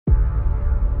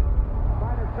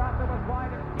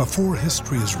Before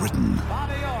history is written,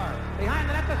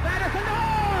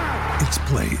 it's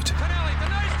played.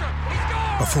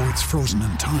 Before it's frozen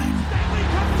in time,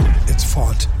 it's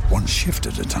fought one shift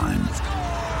at a time.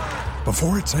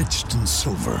 Before it's etched in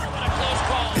silver,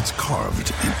 it's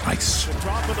carved in ice.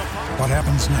 What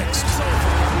happens next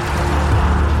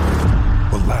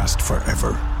will last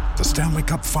forever. The Stanley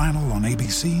Cup Final on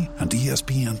ABC and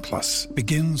ESPN Plus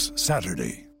begins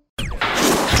Saturday.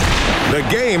 The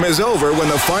game is over when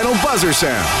the final buzzer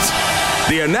sounds.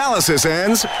 The analysis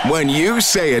ends when you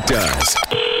say it does.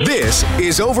 This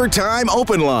is Overtime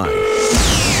Open Line.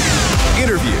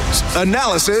 Interviews,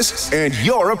 analysis, and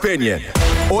your opinion.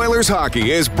 Oilers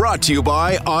hockey is brought to you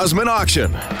by Osmond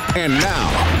Auction. And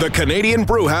now, the Canadian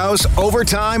Brewhouse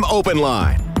Overtime Open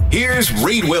Line. Here's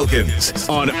Reed Wilkins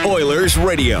on Oilers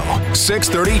Radio,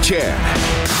 630 CHED.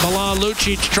 Milan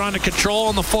Lucic trying to control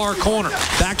on the far corner.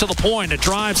 Back to the point, a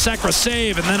drive, Sekera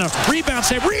save, and then a rebound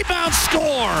save. Rebound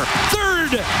score!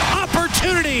 Third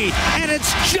opportunity, and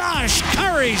it's Josh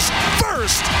Curry's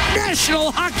first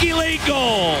National Hockey League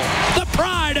goal. The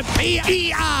pride of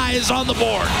PEI is on the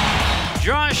board.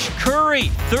 Josh Curry,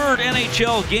 third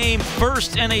NHL game,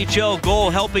 first NHL goal,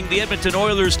 helping the Edmonton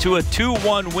Oilers to a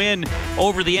 2-1 win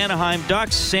over the Anaheim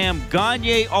Ducks. Sam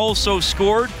Gagner also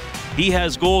scored. He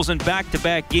has goals in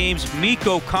back-to-back games.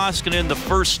 Mikko Koskinen, the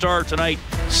first star tonight,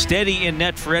 steady in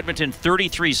net for Edmonton,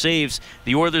 33 saves.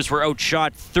 The Oilers were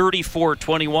outshot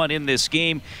 34-21 in this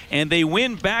game, and they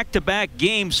win back-to-back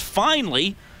games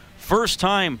finally. First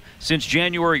time since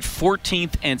January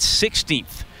 14th and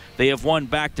 16th. They have won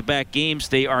back-to-back games.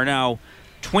 They are now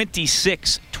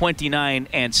 26, 29,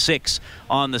 and 6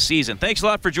 on the season. Thanks a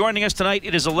lot for joining us tonight.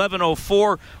 It is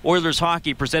 11:04. Oilers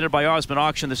hockey presented by Osmond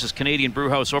Auction. This is Canadian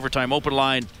Brewhouse Overtime Open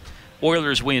Line.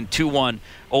 Oilers win 2-1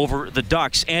 over the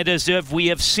Ducks. And as if we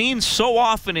have seen so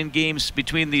often in games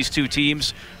between these two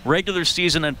teams, regular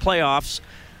season and playoffs,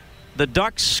 the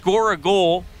Ducks score a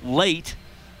goal late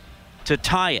to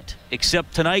tie it.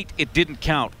 Except tonight, it didn't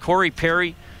count. Corey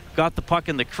Perry got the puck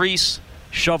in the crease,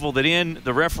 shoveled it in.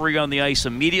 The referee on the ice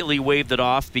immediately waved it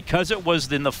off. Because it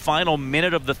was in the final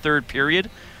minute of the third period,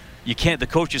 the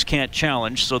coaches can't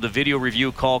challenge, so the video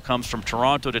review call comes from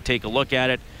Toronto to take a look at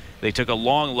it. They took a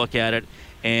long look at it,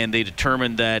 and they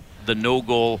determined that the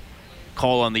no-goal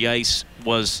call on the ice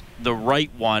was the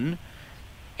right one.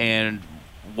 And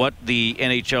what the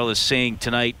NHL is saying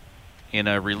tonight, in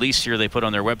a release here they put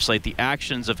on their website, the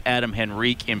actions of Adam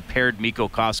Henrique impaired Mikko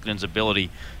Koskinen's ability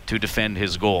to defend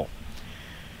his goal.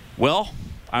 Well,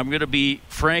 I'm going to be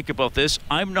frank about this.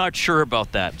 I'm not sure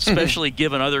about that, especially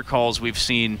given other calls we've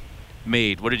seen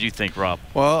made. What did you think, Rob?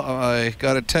 Well, I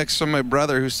got a text from my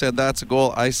brother who said that's a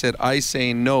goal. I said, I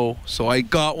say no. So I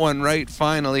got one right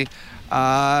finally.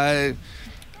 They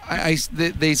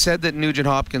said that Nugent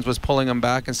Hopkins was pulling him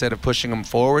back instead of pushing him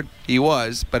forward. He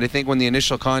was, but I think when the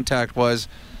initial contact was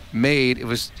made,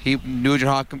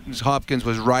 Nugent Hopkins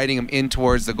was riding him in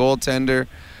towards the goaltender.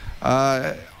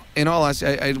 In all honesty,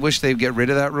 I wish they'd get rid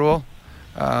of that rule.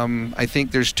 I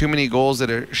think there's too many goals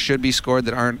that should be scored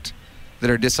that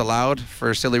are disallowed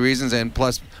for silly reasons, and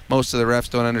plus most of the refs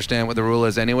don't understand what the rule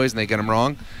is anyways, and they get them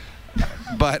wrong.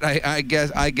 But I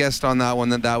guessed on that one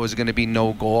that was going to be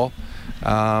no goal.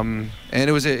 And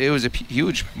it was a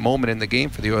huge moment in the game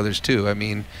for the Oilers too. I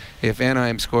mean, if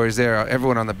Anaheim scores there,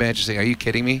 everyone on the bench is saying, "Are you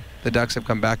kidding me? The Ducks have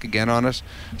come back again on us."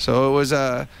 So it was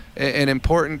an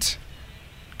important,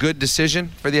 good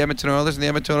decision for the Edmonton Oilers, and the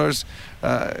Edmonton Oilers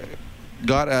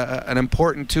got an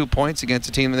important 2 points against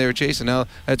the team that they were chasing. Now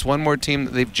that's one more team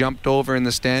that they've jumped over in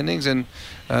the standings, and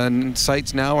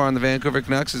sights now are on the Vancouver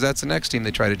Canucks, as that's the next team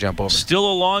they try to jump over.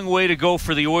 Still a long way to go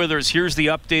for the Oilers. Here's the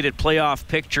updated playoff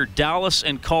picture. Dallas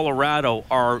and Colorado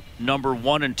are number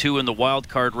 1 and 2 in the wild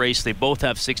card race. They both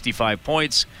have 65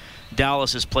 points.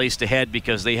 Dallas is placed ahead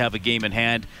because they have a game in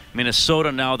hand. Minnesota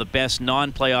now the best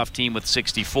non-playoff team with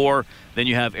 64. Then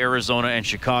you have Arizona and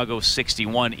Chicago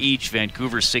 61 each.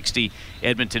 Vancouver 60,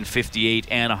 Edmonton 58,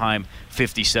 Anaheim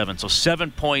 57. So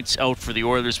 7 points out for the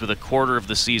Oilers with a quarter of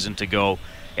the season to go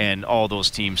and all those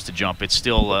teams to jump. It's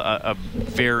still a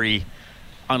very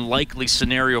unlikely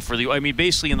scenario for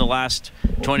basically in the last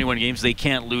 21 games, they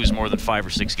can't lose more than 5 or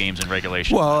 6 games in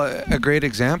regulation. Well, a great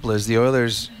example is the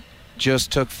Oilers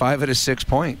just took 5 out of 6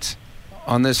 points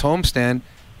on this homestand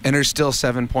and are still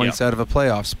 7 points out of a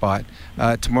playoff spot.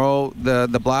 Tomorrow, the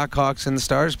Blackhawks and the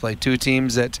Stars play, 2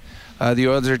 teams that the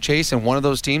Oilers are chasing. One of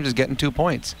those teams is getting 2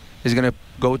 points. Is going to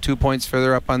go 2 points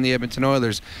further up on the Edmonton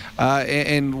Oilers.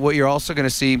 And what you're also going to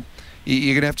see,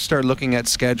 you're going to have to start looking at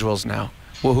schedules now.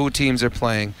 who teams are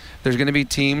playing. There's going to be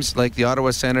teams like the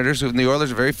Ottawa Senators, and the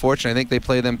Oilers are very fortunate. I think they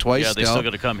play them twice. Yeah, they still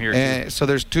got to come here. And so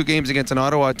there's 2 games against an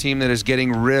Ottawa team that is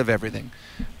getting rid of everything.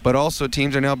 But also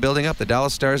teams are now building up. The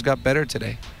Dallas Stars got better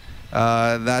today.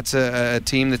 That's a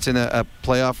team that's in a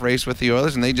playoff race with the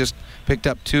Oilers, and they just picked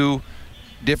up 2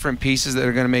 different pieces that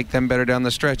are going to make them better down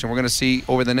the stretch. And we're going to see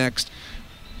over the next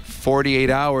 48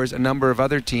 hours a number of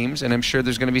other teams, and I'm sure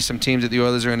there's going to be some teams that the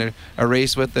Oilers are in a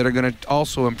race with that are going to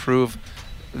also improve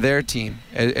their team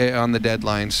on the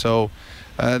deadline. So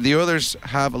the Oilers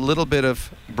have a little bit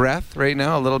of breath right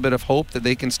now, a little bit of hope that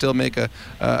they can still make a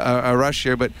rush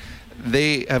here, but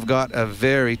they have got a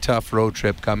very tough road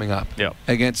trip coming up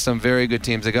against some very good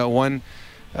teams. They got one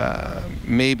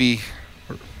maybe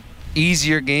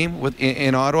easier game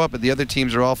in Ottawa, but the other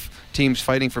teams are all teams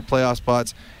fighting for playoff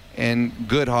spots and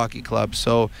good hockey clubs.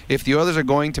 So if the Oilers are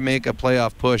going to make a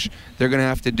playoff push, they're going to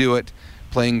have to do it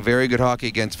playing very good hockey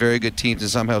against very good teams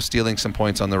and somehow stealing some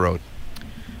points on the road.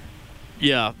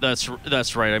 Yeah, that's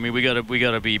right. I mean, we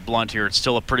gotta be blunt here. It's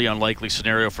still a pretty unlikely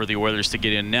scenario for the Oilers to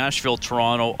get in. Nashville,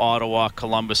 Toronto, Ottawa,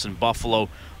 Columbus, and Buffalo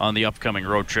on the upcoming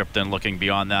road trip. Then looking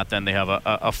beyond that, then they have a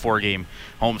 4-game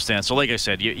homestand. So like I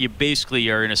said, you basically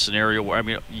are in a scenario where, I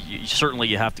mean, certainly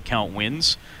you have to count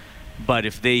wins, but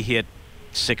if they hit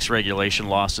 6 regulation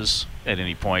losses at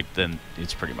any point, then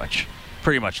it's pretty much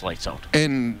lights out.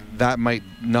 And that might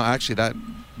not actually, that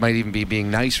might even be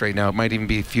being nice right now. It might even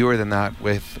be fewer than that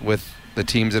with the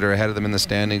teams that are ahead of them in the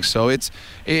standings. So it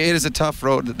is a tough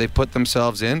road that they've put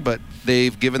themselves in, but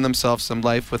they've given themselves some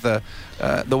life with the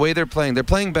way they're playing. They're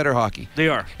playing better hockey. They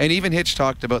are. And even Hitch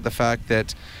talked about the fact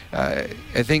that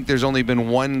I think there's only been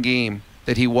 1 game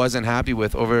that he wasn't happy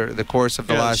with over the course of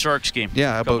the last... the Sharks game a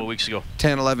couple of weeks ago.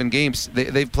 10, 11 games.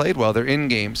 They've played well. They're in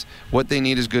games. What they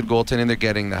need is good goaltending. They're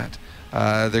getting that.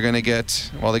 They're going to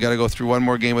get... Well, they got to go through one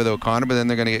more game with O'Connor, but then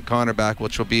they're going to get Connor back,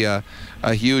 which will be a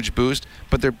huge boost.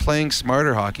 But they're playing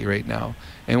smarter hockey right now.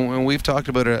 And we've talked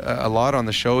about it a lot on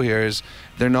the show here, is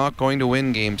they're not going to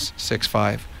win games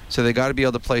 6-5. So they got to be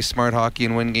able to play smart hockey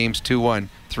and win games 2-1,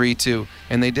 3-2.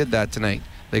 And they did that tonight.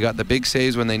 They got the big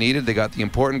saves when they needed. They got the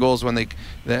important goals when they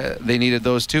needed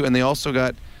those too. And they also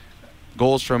got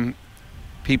goals from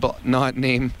people not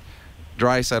named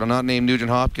Draisaitl, not named Nugent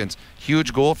Hopkins.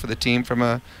 Huge goal for the team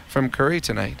from Curry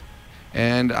tonight.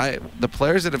 And the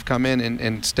players that have come in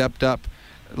and stepped up,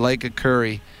 like a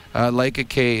Curry, like a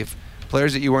Cave,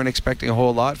 players that you weren't expecting a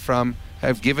whole lot from,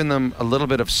 have given them a little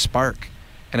bit of spark.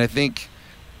 And I think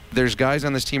there's guys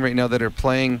on this team right now that are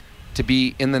playing to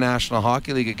be in the National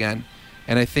Hockey League again.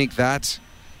 And I think that's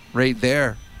right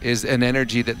there is an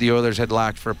energy that the Oilers had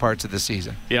lacked for parts of the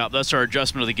season. Yeah, that's our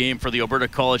adjustment of the game for the Alberta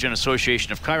College and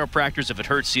Association of Chiropractors. If it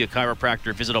hurts, see a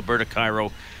chiropractor. Visit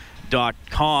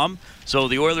albertachiro.com. So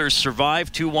the Oilers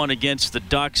survived 2-1 against the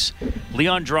Ducks.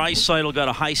 Leon Draisaitl got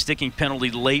a high-sticking penalty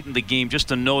late in the game.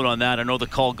 Just a note on that. I know the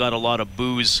call got a lot of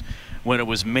boos when it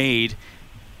was made.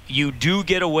 You do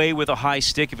get away with a high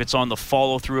stick if it's on the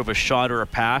follow-through of a shot or a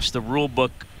pass. The rule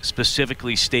book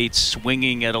specifically states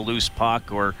swinging at a loose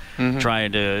puck or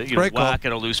trying to whack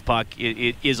at a loose puck.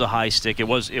 It is a high stick. It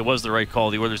was the right call.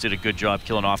 The Oilers did a good job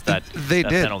killing off that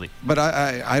penalty. But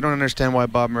I don't understand why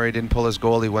Bob Murray didn't pull his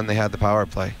goalie when they had the power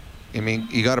play. I mean,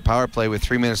 you got a power play with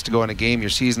 3 minutes to go in a game. Your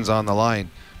season's on the line.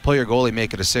 Pull your goalie,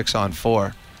 make it a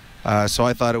 6-on-4. So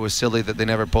I thought it was silly that they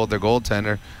never pulled their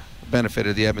goaltender.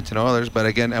 Benefited the Edmonton Oilers. But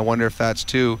again, I wonder if that's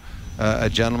too a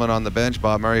gentleman on the bench,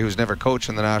 Bob Murray, who's never coached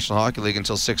in the National Hockey League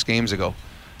until 6 games ago.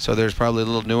 So there's probably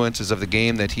little nuances of the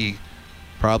game that he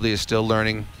probably is still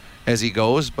learning as he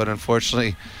goes. But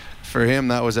unfortunately for him,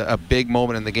 that was a big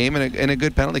moment in the game and a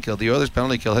good penalty kill. The Oilers'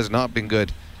 penalty kill has not been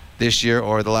good this year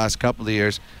or the last couple of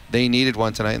years. They needed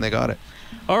one tonight, and they got it.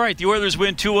 All right, the Oilers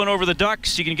win 2-1 over the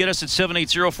Ducks. You can get us at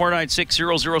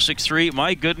 780-496-0063.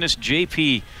 My goodness,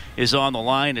 JP is on the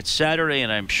line. It's Saturday,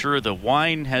 and I'm sure the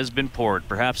wine has been poured,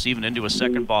 perhaps even into a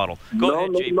second bottle. Go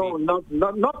ahead, JP. No,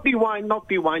 not the wine, not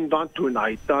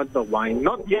tonight, not the wine,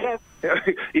 not yet.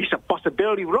 It's a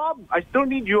possibility. Rob, I still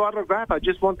need your autograph. I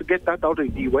just want to get that out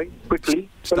of the way quickly.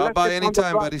 Stop by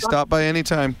anytime, buddy. Stop by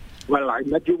anytime. Well, I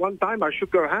met you one time. I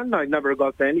shook your hand. I never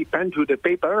got any pen to the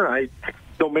paper.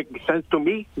 Don't make sense to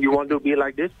me. You want to be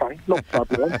like this? Fine. No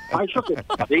problem. I shook it.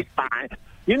 It's fine.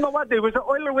 You know what? There was an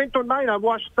Oiler win tonight. I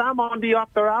watched Sam on the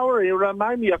After Hour. It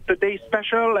reminded me of Today's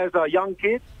Special as a young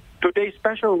kid. Today's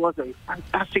Special was a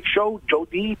fantastic show.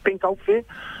 Jody, pink outfit.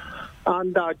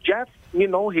 And Jeff, he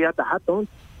had the hat on.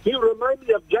 He reminds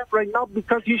me of Jeff right now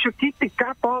because he should keep the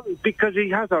cap on because he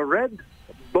has a red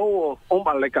bow,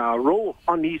 like a row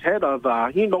on his head of,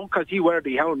 because he wear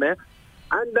the helmet.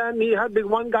 And then he had the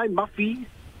one guy, Muffy.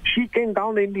 She came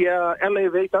down in the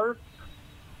elevator.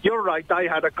 You're right. I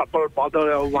had a couple of bottles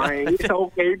of wine. It's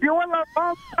okay. Do you want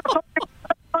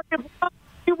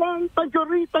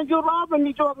Thank you, Rob, and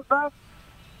you have a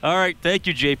All right, thank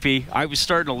you, JP. I was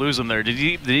starting to lose him there. Did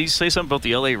he say something about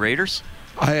the LA Raiders?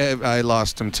 I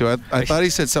lost him too. I thought he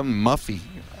said something Muffy.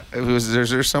 Is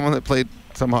there someone that played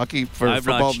some hockey for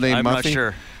football named I'm Muffy? not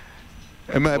sure.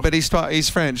 But he's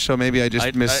French, so maybe I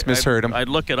just misheard him. I'd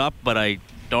look it up, but I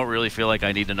don't really feel like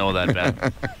I need to know that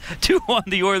bad. 2-1,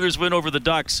 the Oilers win over the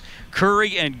Ducks.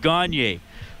 Curry and Gagne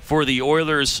for the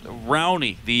Oilers.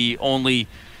 Rowney, the only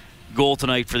goal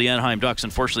tonight for the Anaheim Ducks.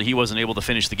 Unfortunately, he wasn't able to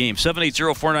finish the game.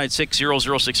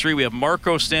 780-496-0063. We have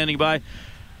Marco standing by.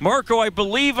 Marco, I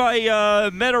believe I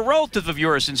met a relative of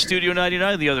yours in Studio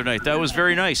 99 the other night. That was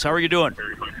very nice. How are you doing?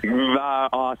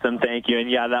 Awesome, thank you. And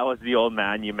yeah, that was the old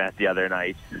man you met the other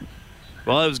night.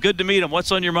 Well, it was good to meet him.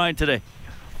 What's on your mind today?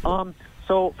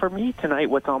 So for me tonight,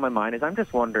 what's on my mind is I'm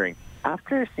just wondering,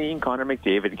 after seeing Connor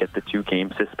McDavid get the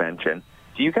 2-game suspension,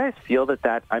 do you guys feel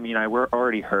that I mean, I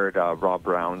already heard Rob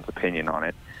Brown's opinion on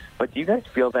it, but do you guys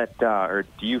feel that, or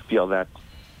do you feel that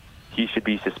he should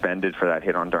be suspended for that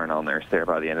hit on Darnell Nurse there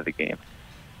by the end of the game?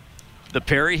 The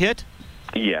Perry hit?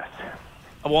 Yes.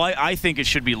 Well, I think it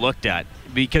should be looked at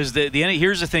because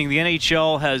here's the thing. The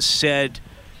NHL has said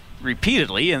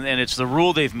repeatedly, and it's the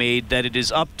rule they've made, that it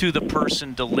is up to the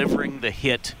person delivering the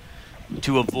hit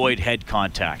to avoid head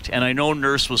contact. And I know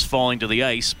Nurse was falling to the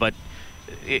ice, but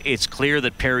it's clear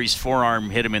that Perry's forearm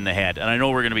hit him in the head. And I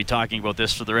know we're going to be talking about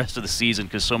this for the rest of the season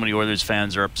because so many Oilers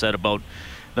fans are upset about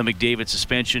the McDavid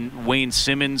suspension. Wayne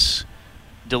Simmons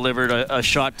delivered a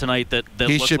shot tonight that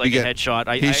looked like a head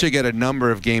shot. He should get a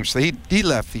number of games. So he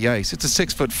left the ice. It's a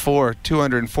 6'4",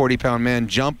 240-pound man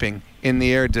jumping in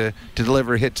the air to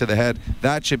deliver a hit to the head.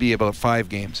 That should be about 5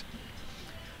 games.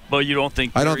 But you don't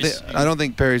think I don't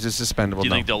think Perry's is suspendable. Do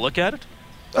you think they'll look at it?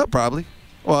 Oh, probably.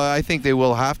 Well, I think they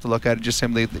will have to look at it just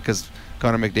simply because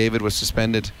Connor McDavid was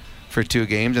suspended for 2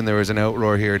 games, and there was an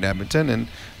outroar here in Edmonton, and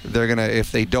they're gonna,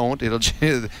 if they don't,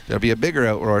 there'll be a bigger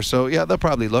outroar. So yeah, they'll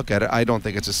probably look at it. I don't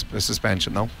think it's a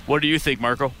suspension though. What do you think,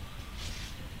 Marco?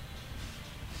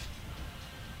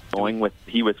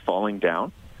 He was falling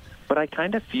down, but I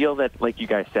kind of feel that, like you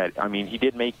guys said, I mean, he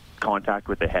did make contact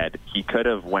with the head. He could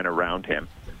have went around him,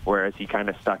 whereas he kind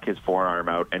of stuck his forearm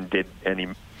out and he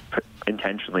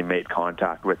intentionally made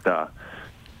contact with the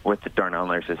Darnell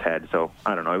Nurse's head. So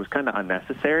I don't know. It was kind of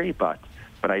unnecessary, but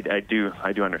I do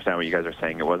understand what you guys are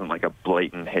saying. It wasn't like a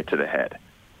blatant hit to the head.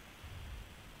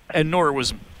 And nor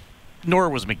was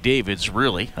McDavid's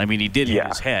really. I mean, he did hit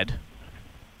his head.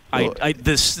 Well,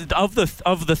 of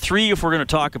the 3, if we're going to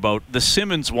talk about, the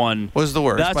Simmons one was the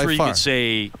worst. That's by where far. You could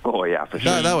say, oh yeah, for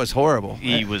sure. That was horrible.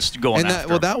 He was going and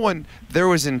after him. that one, there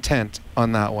was intent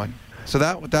on that one. So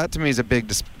that to me is a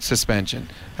big suspension.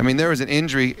 I mean, there was an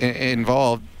injury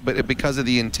involved, but because of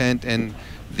the intent and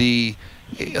he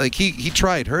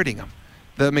tried hurting him.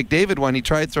 The McDavid one, he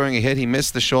tried throwing a hit, he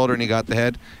missed the shoulder and he got the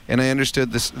head, and I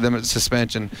understood the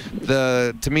suspension.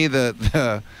 To me,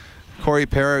 the Corey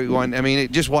Perry one, I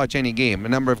mean, just watch any game. A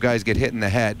number of guys get hit in the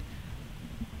head.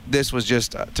 This was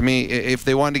just, to me, if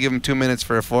they wanted to give him 2 minutes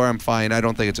for a forearm, fine. I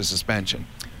don't think it's a suspension.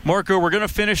 Marco, we're going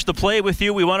to finish the play with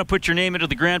you. We want to put your name into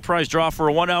the grand prize draw for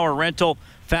a 1-hour rental.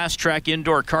 Fast Track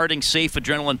Indoor Karting, safe,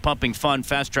 adrenaline-pumping fun.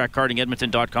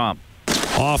 FastTrackKartingEdmonton.com.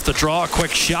 Off the draw,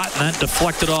 quick shot, and that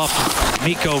deflected off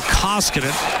Mikko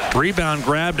Koskinen. Rebound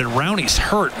grabbed, and Rowney's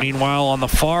hurt. Meanwhile, on the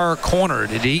far corner,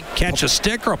 did he catch a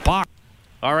stick or a puck?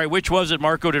 All right, which was it,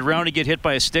 Marco? Did Rowney get hit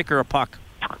by a stick or a puck?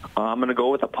 I'm going to go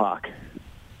with a puck.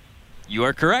 You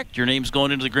are correct. Your name's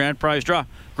going into the grand prize draw.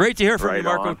 Great to hear from you,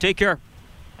 Marco. Take care.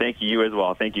 Thank you as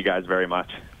well. Thank you guys very much.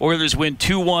 Oilers win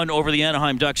 2-1 over the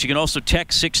Anaheim Ducks. You can also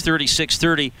text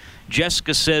 630-630.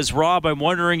 Jessica says, Rob, I'm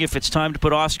wondering if it's time to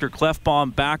put Oscar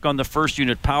Klefbom back on the first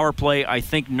unit power play. I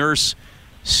think Nurse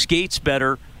skates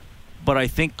better, but I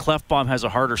think Klefbom has a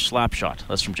harder slap shot.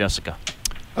 That's from Jessica.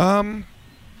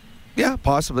 Yeah,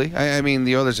 possibly. I mean,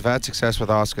 the Oilers have had success with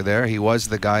Oscar there. He was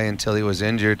the guy until he was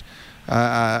injured.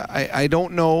 I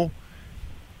don't know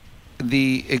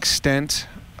the extent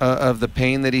of the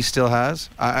pain that he still has.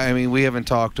 I mean, we haven't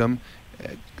talked to him.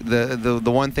 The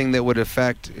one thing that would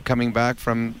affect coming back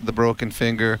from the broken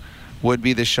finger would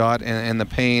be the shot and the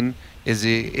pain.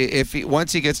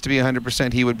 Once he gets to be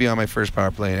 100%, he would be on my first power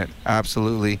play unit.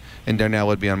 Absolutely. And Darnell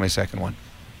would be on my second one.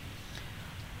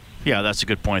 Yeah, that's a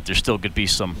good point. There still could be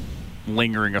some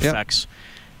lingering effects.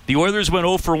 Yep. The Oilers went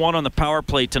 0 for 1 on the power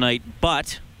play tonight,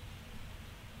 but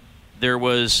there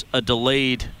was a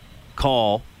delayed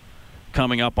call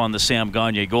coming up on the Sam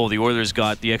Gagner goal. The Oilers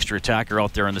got the extra attacker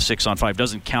out there in the 6-on-5.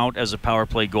 Doesn't count as a power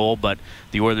play goal, but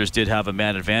the Oilers did have a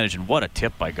man advantage, and what a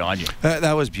tip by Gagner.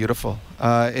 That was beautiful.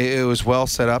 It was well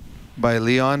set up by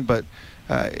Leon, but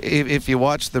if you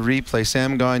watch the replay,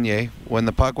 Sam Gagner, when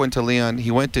the puck went to Leon,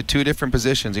 he went to two different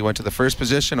positions. He went to the first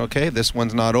position, okay, this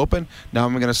one's not open. Now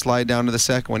I'm going to slide down to the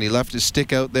second one. He left his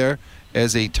stick out there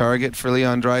as a target for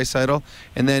Leon Draisaitl,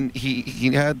 and then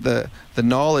he had the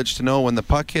knowledge to know when the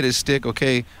puck hit his stick,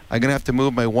 okay, I'm going to have to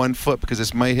move my 1 foot because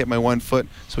this might hit my 1 foot.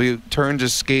 So he turned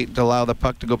his skate to allow the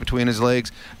puck to go between his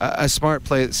legs. A smart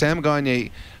play. Sam Gagner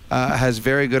has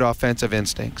very good offensive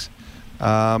instincts.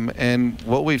 And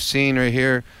what we've seen right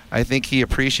here, I think he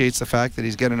appreciates the fact that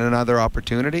he's getting another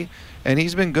opportunity, and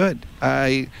he's been good.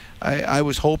 I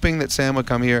was hoping that Sam would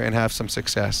come here and have some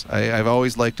success. I've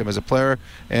always liked him as a player,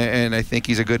 and I think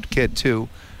he's a good kid too.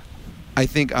 I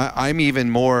think I'm even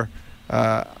more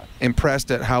impressed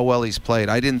at how well he's played.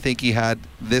 I didn't think he had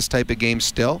this type of game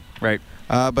still. Right.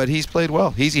 But he's played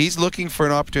well. He's looking for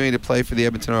an opportunity to play for the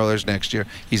Edmonton Oilers next year.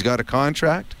 He's got a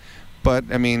contract, but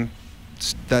I mean,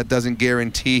 that doesn't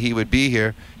guarantee he would be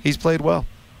here. He's played well.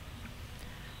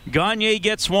 Gagner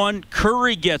gets one.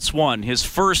 Curry gets one. His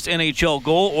first NHL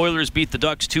goal. Oilers beat the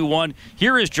Ducks 2-1.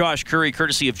 Here is Josh Curry,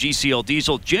 courtesy of GCL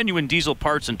Diesel. Genuine diesel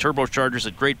parts and turbochargers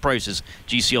at great prices.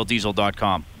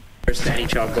 GCLDiesel.com. First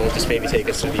NHL goal, just maybe take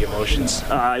us through the emotions.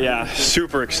 Yeah,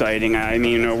 super exciting. I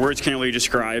mean, words can't really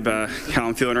describe how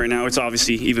I'm feeling right now. It's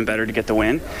obviously even better to get the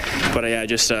win, but yeah,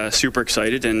 just super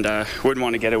excited, and wouldn't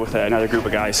want to get it with another group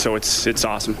of guys. So it's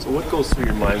awesome. So what goes through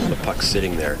your mind when the puck's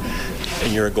sitting there,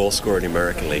 and you're a goal scorer in the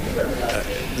American League?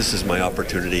 This is my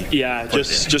opportunity. Yeah,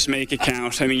 just make it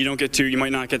count. I mean, you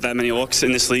might not get that many looks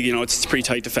in this league. You know, it's pretty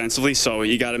tight defensively, so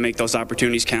you got to make those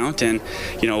opportunities count. And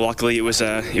you know, luckily it was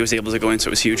able to go in, so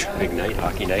it was huge. Big night,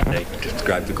 hockey night. Just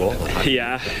grab the goal.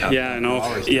 Yeah,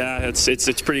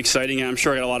 it's pretty exciting, and I'm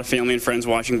sure I got a lot of family and friends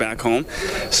watching back home.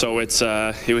 So it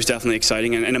was definitely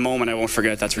exciting, and a moment I won't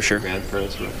forget. That's for sure. Yeah,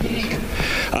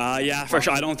 for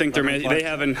sure. I don't think they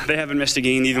haven't missed a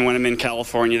game even when I'm in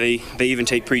California. They even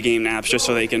take pregame naps just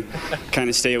so they can kind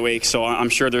of stay awake. So I'm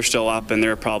sure they're still up, and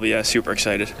they're probably super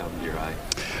excited.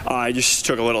 I just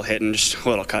took a little hit and just a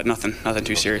little cut. Nothing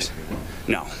too serious.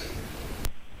 No.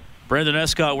 Brendan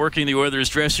Escott working the Oilers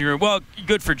dressing room. Well,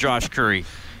 good for Josh Curry.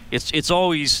 It's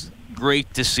always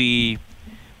great to see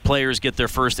players get their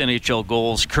first NHL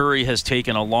goals. Curry has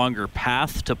taken a longer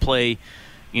path to play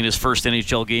in his first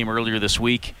NHL game earlier this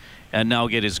week, and now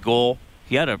get his goal.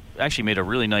 He actually made a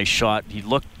really nice shot. He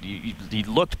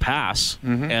looked pass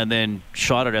and then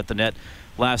shot it at the net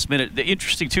last minute. The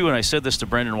interesting too, and I said this to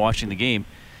Brendan watching the game,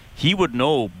 he would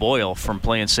know Boyle from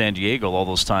playing San Diego all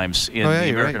those times in the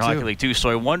American Hockey League too. So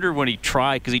I wonder when he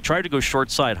tried to go short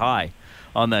side high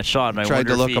on that shot. And tried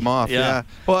to look him off. Yeah.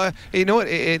 Well, you know what?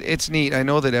 It's neat. I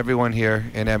know that everyone here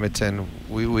in Edmonton,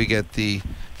 we get the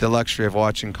luxury of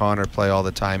watching Connor play all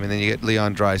the time, and then you get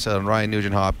Leon Draisaitl and Ryan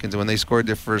Nugent-Hopkins, and when they scored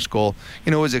their first goal,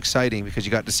 you know, it was exciting because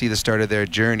you got to see the start of their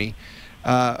journey.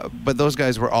 But those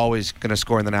guys were always going to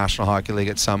score in the National Hockey League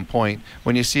at some point.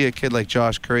 When you see a kid like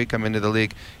Josh Curry come into the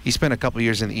league, he spent a couple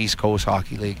years in the East Coast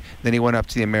Hockey League. Then he went up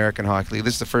to the American Hockey League.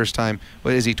 This is the first time.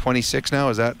 What is he, 26 now?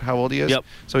 Is that how old he is? Yep.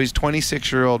 So he's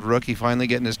 26-year-old rookie finally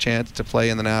getting his chance to play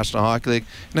in the National Hockey League.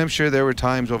 And I'm sure there were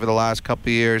times over the last couple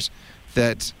of years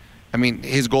that, I mean,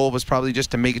 his goal was probably just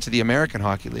to make it to the American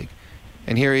Hockey League.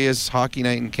 And here he is, Hockey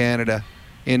Night in Canada,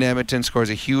 in Edmonton,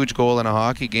 scores a huge goal in a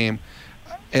hockey game.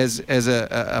 As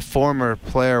a former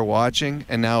player watching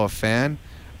and now a fan,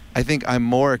 I think I'm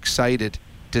more excited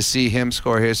to see him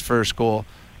score his first goal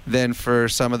than for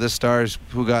some of the stars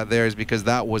who got theirs, because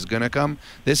that was going to come.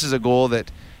 This is a goal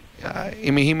that, he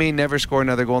may never score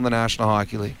another goal in the National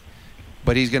Hockey League,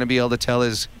 but he's going to be able to tell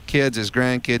his kids, his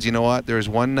grandkids, you know what, there was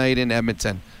one night in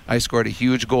Edmonton I scored a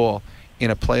huge goal in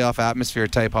a playoff atmosphere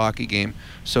type hockey game.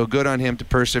 So good on him to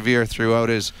persevere throughout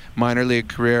his minor league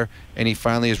career, and he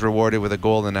finally is rewarded with a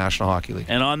goal in the National Hockey League.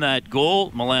 And on that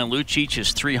goal, Milan Lucic,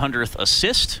 his 300th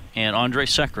assist, and Andrej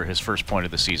Sekera, his first point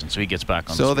of the season. So he gets back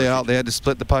on the So they had to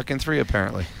split the puck in three,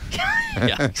 apparently.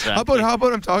 Yeah, exactly. How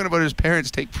about him talking about his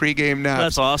parents take pregame naps?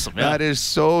 That's awesome. Yeah. That is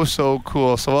so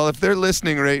cool. So, well, if they're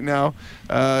listening right now,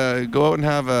 go out and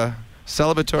have a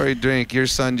celebratory drink. Your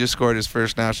son just scored his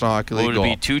first National Hockey League goal.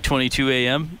 Would it be 2:22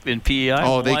 a.m. in PEI?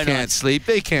 Oh, they can't sleep.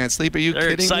 They can't sleep. Are you kidding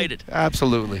me? They're excited.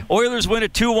 Absolutely. Oilers win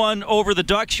at 2-1 over the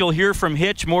Ducks. You'll hear from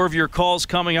Hitch. More of your calls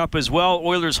coming up as well.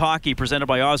 Oilers hockey presented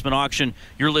by Osmond Auction.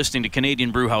 You're listening to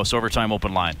Canadian Brewhouse Overtime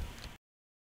Open Line.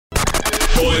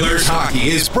 Oilers hockey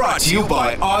is brought to you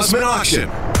by Osmond Auction.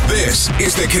 This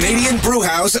is the Canadian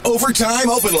Brewhouse Overtime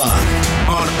Open Line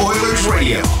on Oilers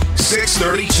Radio,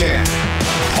 630 CHED.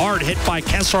 Hard hit by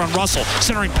Kessler on Russell.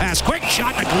 Centering pass. Quick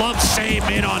shot and a glove save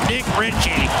in on Nick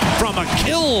Ritchie from a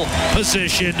kill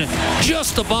position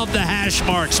just above the hash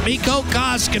marks. Mikko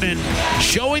Koskinen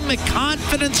showing the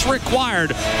confidence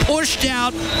required. Pushed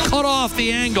out, cut off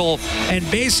the angle, and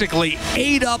basically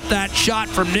ate up that shot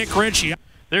from Nick Ritchie.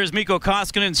 There's Mikko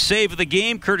Koskinen, save of the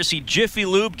game, courtesy Jiffy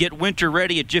Lube. Get winter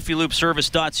ready at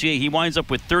jiffylubeservice.ca. He winds up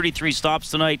with 33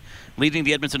 stops tonight, leading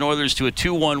the Edmonton Oilers to a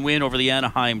 2-1 win over the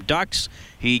Anaheim Ducks.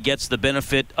 He gets the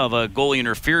benefit of a goalie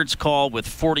interference call with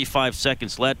 45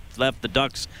 seconds left. The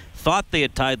Ducks thought they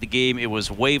had tied the game. It was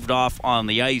waved off on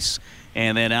the ice.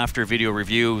 And then after video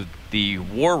review, the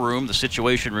war room, the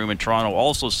situation room in Toronto,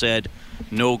 also said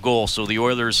no goal. So the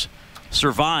Oilers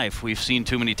survive. We've seen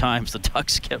too many times the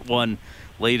Ducks get one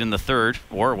late in the third,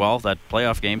 or, well, that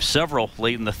playoff game, several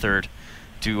late in the third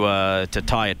to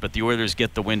tie it. But the Oilers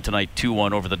get the win tonight,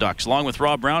 2-1 over the Ducks. Along with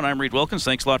Rob Brown, I'm Reed Wilkins.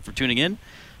 Thanks a lot for tuning in.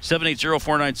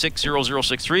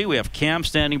 780-496-0063. We have Cam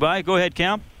standing by. Go ahead,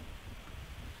 Cam.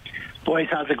 Boys,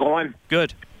 how's it going?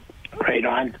 Good. Right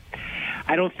on.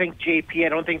 I don't think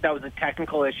that was a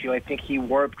technical issue. I think he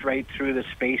warped right through the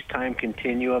space-time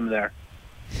continuum there.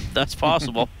 That's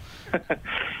possible.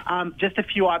 Just a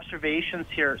few observations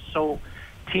here. So,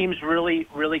 team's really,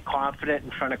 really confident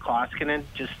in front of Koskinen.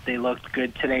 Just they looked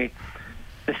good today.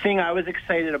 The thing I was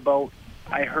excited about,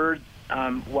 I heard,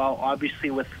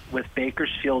 obviously with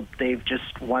Bakersfield, they've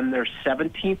just won their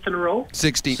 17th in a row.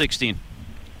 16.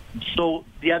 So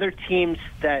the other teams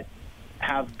that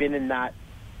have been in that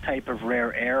type of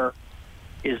rare air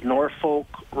is Norfolk,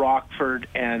 Rockford,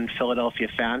 and Philadelphia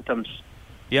Phantoms.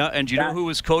 Yeah, and do you know who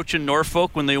was coaching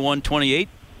Norfolk when they won 28?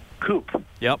 Coop.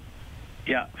 Yep.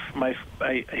 Yeah, I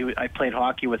played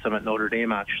hockey with him at Notre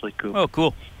Dame, actually, Coop. Oh,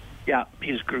 cool. Yeah,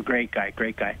 he's a great guy.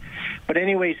 But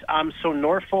anyways, so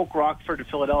Norfolk, Rockford, and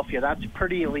Philadelphia, that's a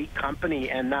pretty elite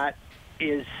company, and that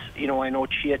is, I know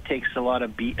Chia takes a lot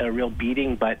of a real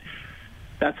beating, but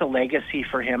that's a legacy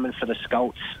for him and for the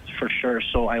scouts, for sure,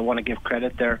 so I want to give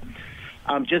credit there.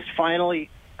 Just finally,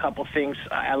 a couple things.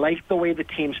 I like the way the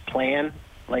team's playing.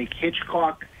 Like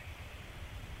Hitchcock,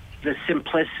 the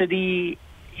simplicity,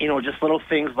 just little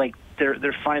things like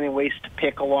they're finding ways to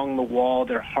pick along the wall.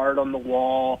 They're hard on the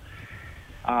wall.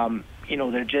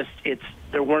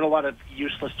 There weren't a lot of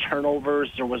useless turnovers.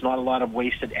 There was not a lot of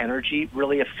wasted energy.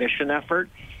 Really efficient effort.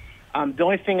 The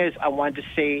only thing is I wanted to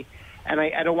say, and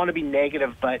I don't want to be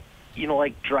negative, but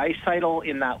like Draisaitl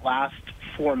in that last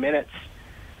 4 minutes,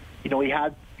 he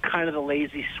had kind of the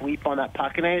lazy sweep on that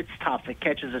puck, and it's tough. It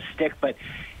catches a stick, but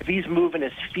if he's moving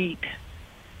his feet,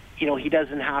 he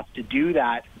doesn't have to do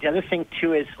that. The other thing,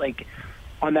 too, is, like,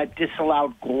 on that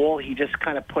disallowed goal, he just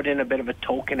kind of put in a bit of a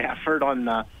token effort on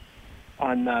the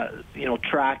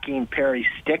tracking Perry's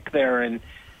stick there, and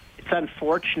it's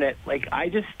unfortunate. Like, I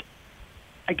guess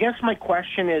my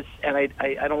question is, and I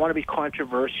don't want to be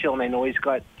controversial, and I know he's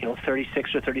got,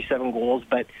 36 or 37 goals,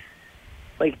 but,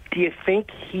 like, do you think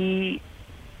he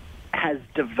has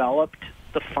developed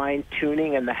the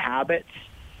fine-tuning and the habits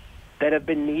that have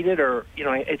been needed, or,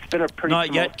 it's been a pretty...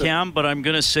 Not yet, Cam, but I'm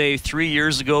going to say 3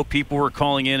 years ago, people were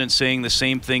calling in and saying the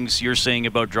same things you're saying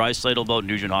about Draisaitl, about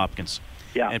Nugent Hopkins.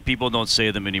 Yeah. And people don't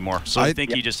say them anymore. So I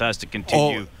think he just has to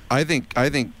continue. I think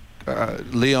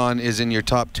Leon is in your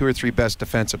top 2 or 3 best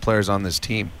defensive players on this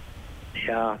team.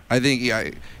 Yeah. I think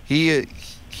he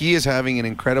is having an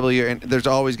incredible year, and there's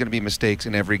always going to be mistakes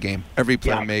in every game. Every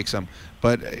player makes them.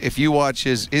 But if you watch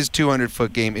his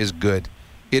 200-foot game is good.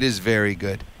 It is very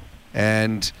good.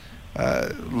 And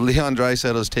Leon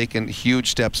Draisaitl has taken huge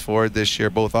steps forward this year,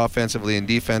 both offensively and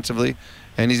defensively,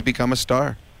 and he's become a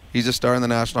star. He's a star in the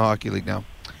National Hockey League now.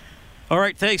 All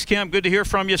right, thanks, Cam. Good to hear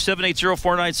from you.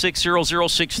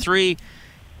 780-496-0063.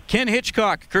 Ken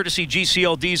Hitchcock, courtesy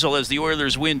GCL Diesel, as the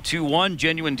Oilers win 2-1.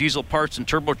 Genuine diesel parts and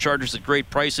turbochargers at great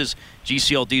prices.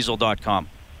 GCLDiesel.com.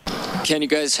 Ken, you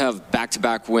guys have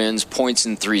back-to-back wins, points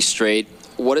in 3 straight.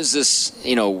 What has this,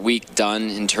 week done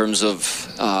in terms of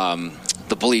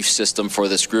the belief system for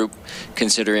this group,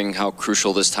 considering how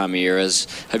crucial this time of year is?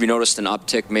 Have you noticed an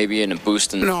uptick, maybe, and a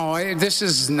boost? No, this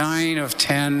is 9 of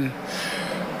 10,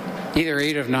 either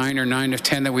 8 of 9 or 9 of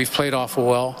 10 that we've played awful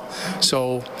well.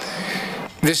 So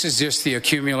this is just the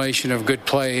accumulation of good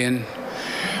play. And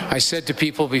I said to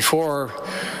people before,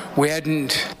 we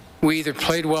either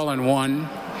played well and won,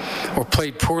 or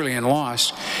played poorly and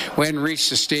lost. We hadn't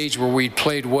reached a stage where we'd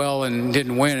played well and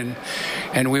didn't win.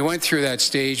 And we went through that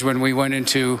stage when we went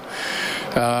into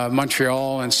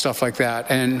Montreal and stuff like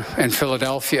that, and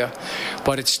Philadelphia.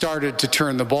 But it started to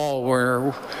turn the ball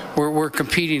where we're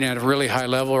competing at a really high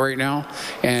level right now.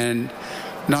 And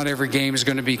not every game is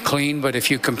going to be clean, but if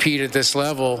you compete at this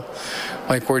level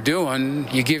like we're doing,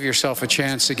 you give yourself a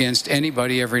chance against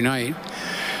anybody every night.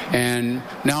 And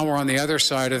now we're on the other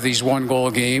side of these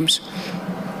one-goal games.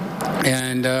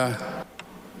 And,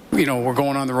 we're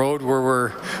going on the road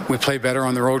where we play better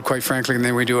on the road, quite frankly,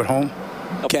 than we do at home.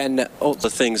 Ken, the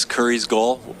things, Curry's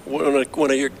goal,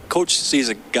 when your coach sees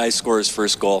a guy score his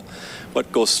first goal,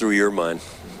 what goes through your mind?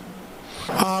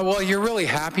 Well, you're really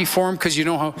happy for him because you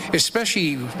know how,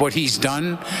 especially what he's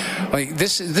done. Like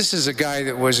this is a guy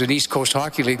that was an East Coast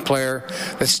Hockey League player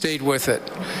that stayed with it,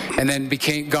 and then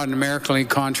got an American League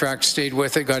contract, stayed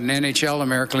with it, got an NHL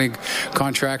American League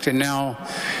contract, and now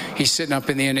he's sitting up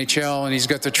in the NHL and he's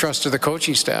got the trust of the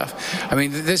coaching staff. I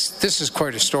mean, this is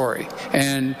quite a story,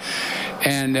 and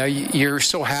you're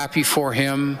so happy for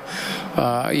him.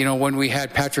 When we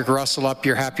had Patrick Russell up,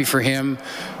 you're happy for him.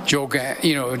 Joe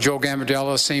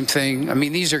Gambardella, same thing. I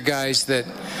mean, these are guys that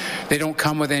they don't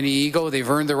come with any ego. They've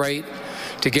earned the right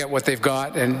to get what they've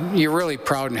got, and you're really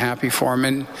proud and happy for him.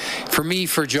 And for me,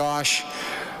 for Josh,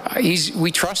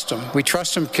 we trust him. We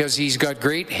trust him because he's got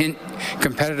great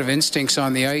competitive instincts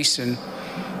on the ice, and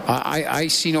I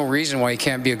see no reason why he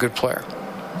can't be a good player.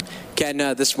 Ken,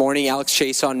 this morning, Alex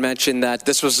Chiasson mentioned that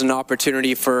this was an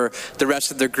opportunity for the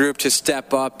rest of the group to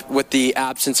step up with the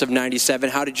absence of 97.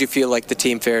 How did you feel like the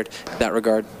team fared in that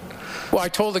regard? Well, I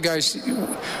told the guys,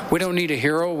 we don't need a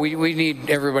hero. We need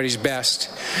everybody's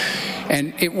best.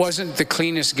 And it wasn't the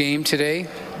cleanest game today.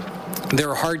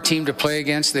 They're a hard team to play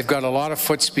against. They've got a lot of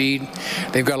foot speed.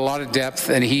 They've got a lot of depth,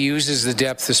 and he uses the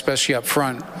depth, especially up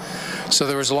front. So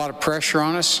there was a lot of pressure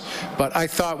on us, but I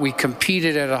thought we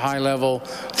competed at a high level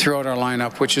throughout our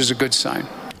lineup, which is a good sign.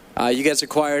 You guys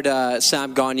acquired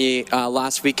Sam Gagner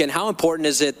last weekend. How important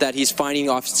is it that he's finding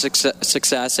off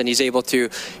success and he's able to,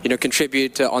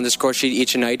 contribute on the score sheet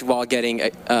each night while getting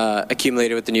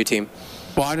accumulated with the new team?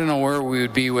 Well, I don't know where we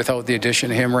would be without the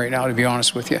addition of him right now, to be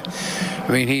honest with you.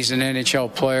 I mean, he's an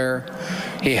NHL player.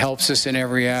 He helps us in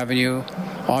every avenue.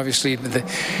 Obviously,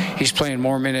 he's playing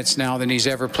more minutes now than he's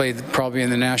ever played probably in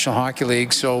the National Hockey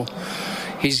League. So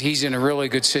he's in a really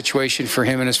good situation for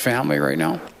him and his family right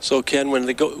now. So, Ken, when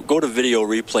they go to video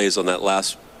replays on that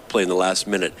last play in the last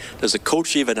minute, does the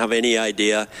coach even have any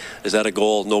idea? Is that a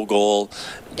goal, no goal?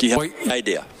 Do you have any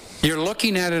idea? You're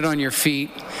looking at it on your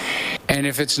feet, and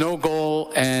if it's no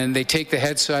goal and they take the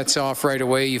headsets off right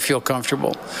away, you feel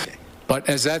comfortable. But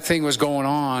as that thing was going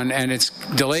on and it's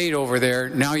delayed over there,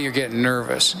 now you're getting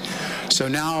nervous. So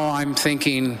now I'm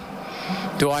thinking,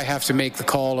 do I have to make the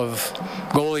call of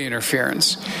goalie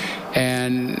interference?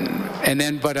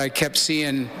 But I kept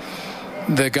seeing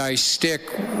the guy's stick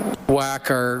whack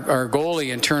our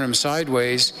goalie and turn him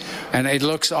sideways, and it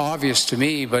looks obvious to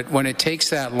me, but when it takes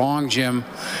that long, Jim,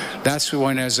 that's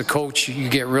when as a coach you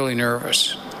get really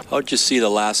nervous. How'd you see the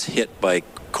last hit by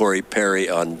Corey Perry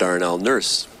on Darnell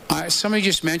Nurse? Somebody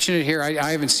just mentioned it here.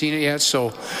 I haven't seen it yet,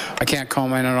 so I can't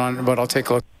comment on it, but I'll take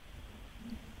a look.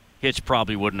 Hitch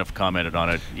probably wouldn't have commented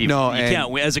on it. You and can't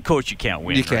win. As a coach, you can't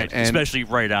win, you can't, right? Especially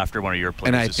right after one of your players.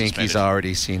 And I is think suspended. he's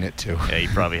already seen it too. Yeah, he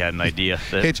probably had an idea.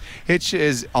 Hitch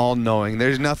is all-knowing.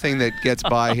 There's nothing that gets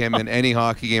by him in any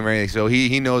hockey game or anything. So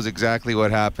he knows exactly what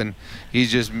happened.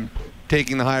 He's just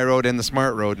taking the high road and the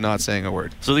smart road, not saying a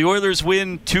word. So the Oilers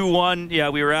win 2-1. Yeah,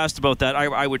 we were asked about that.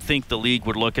 I would think the league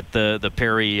would look at the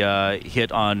Perry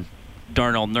hit on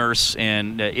Darnell Nurse,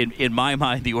 and in my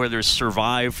mind, the Oilers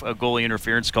survive a goalie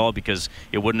interference call because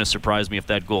it wouldn't have surprised me if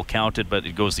that goal counted, but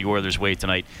it goes the Oilers' way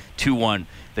tonight. 2-1,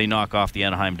 they knock off the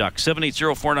Anaheim Ducks.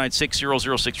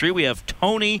 780-496-0063. We have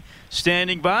Tony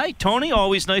standing by. Tony,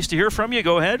 always nice to hear from you.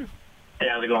 Go ahead. Hey,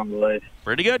 how's it going, boys?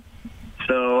 Pretty good.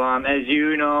 So, as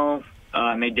you know,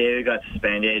 McDavid got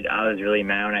suspended. I was really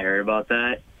mad when I heard about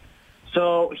that.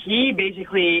 So he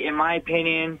basically, in my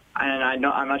opinion, and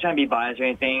I'm not trying to be biased or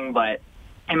anything, but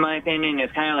in my opinion,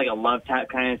 it's kind of like a love tap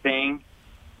kind of thing.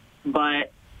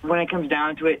 But when it comes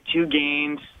down to it, 2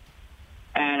 games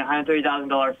and a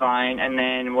 $130,000 fine, and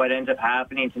then what ends up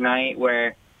happening tonight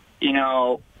where,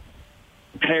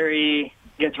 Perry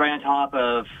gets right on top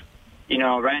of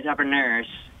Nurse.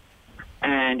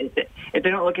 And if they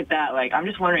don't look at that, I'm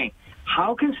just wondering,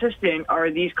 how consistent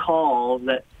are these calls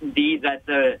that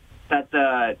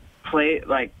the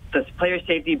player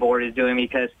safety board is doing?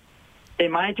 Because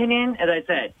in my opinion, as I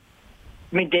said,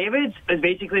 McDavid's is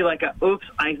basically like a oops,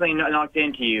 I accidentally knocked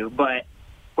into you. But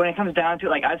when it comes down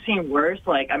to it, I've seen worse.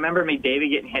 I remember McDavid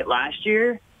getting hit last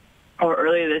year or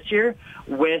earlier this year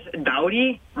with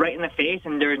Doughty right in the face,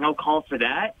 and there was no call for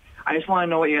that. I just want to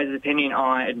know what your guys' opinion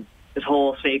on this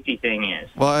whole safety thing is.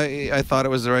 Well, I thought it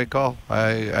was the right call.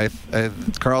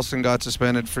 Carlson got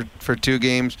suspended for 2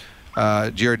 games.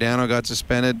 Giordano got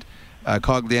suspended.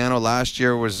 Cogliano last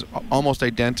year was almost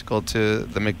identical to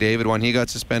the McDavid one. He got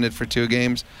suspended for 2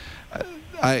 games.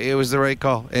 It was the right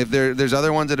call. If there's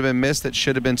other ones that have been missed that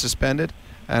should have been suspended,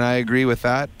 and I agree with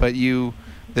that. But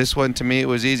this one, to me, it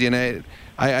was easy. And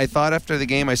I thought after the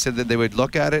game, I said that they would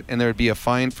look at it and there would be a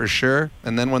fine for sure.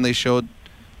 And then when they showed,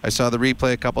 I saw the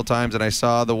replay a couple times and I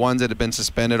saw the ones that had been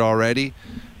suspended already.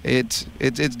 It's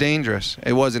dangerous.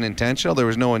 It wasn't intentional. There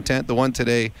was no intent. The one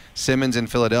today, Simmons in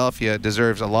Philadelphia,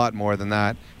 deserves a lot more than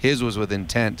that. His was with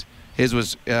intent. His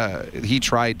was he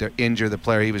tried to injure the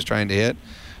player he was trying to hit.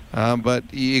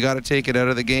 But you got to take it out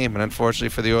of the game. And unfortunately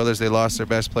for the Oilers, they lost their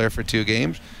best player for 2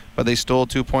 games. But they stole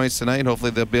 2 points tonight, and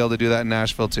hopefully they'll be able to do that in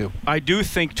Nashville too. I do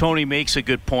think Tony makes a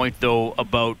good point, though,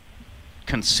 about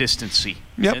consistency.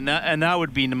 Yep. And that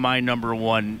would be my number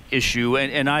one issue.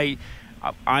 And I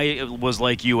was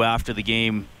like you after the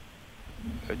game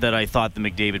that I thought the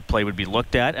McDavid play would be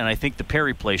looked at, and I think the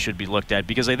Perry play should be looked at,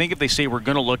 because I think if they say we're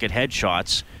going to look at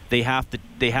headshots, they have to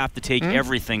take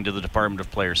everything to the Department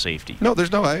of Player Safety. No,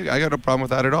 there's no. I got no problem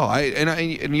with that at all.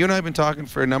 And you and I have been talking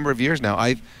for a number of years now.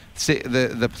 I say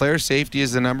the player safety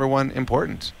is the number one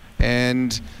importance,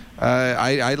 and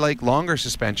I like longer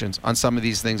suspensions on some of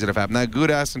these things that have happened. Now,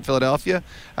 Gudas in Philadelphia,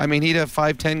 I mean, he'd have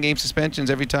 5-10 game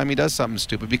suspensions every time he does something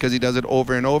stupid because he does it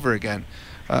over and over again.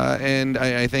 And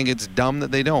I think it's dumb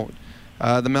that they don't.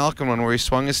 The Malkin one where he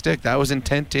swung his stick, that was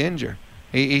intent to injure.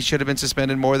 He should have been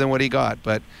suspended more than what he got.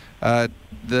 But the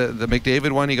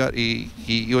McDavid one,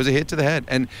 he was a hit to the head.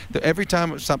 And every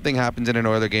time something happens in an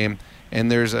Oiler game and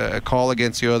there's a call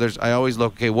against the Oilers, I always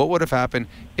look, okay, what would have happened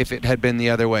if it had been the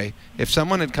other way? If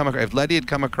someone had if Leddy had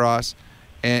come across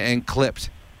and clipped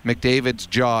McDavid's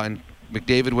jaw and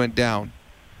McDavid went down,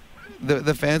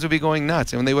 the fans would be going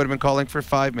nuts, and they would have been calling for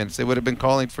 5 minutes. They would have been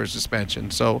calling for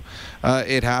suspension. So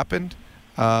it happened,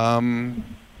 and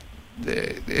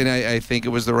I think it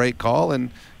was the right call,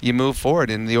 and you move forward.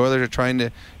 And the Oilers are trying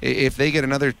to, if they get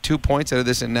another 2 points out of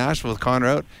this in Nashville with Connor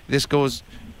out, this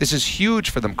is huge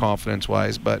for them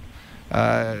confidence-wise. But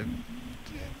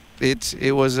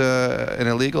it was an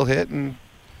illegal hit, and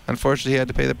unfortunately he had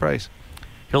to pay the price.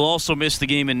 He'll also miss the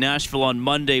game in Nashville on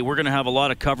Monday. We're going to have a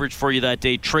lot of coverage for you that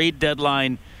day. Trade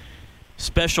deadline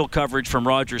special coverage from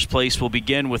Rogers Place will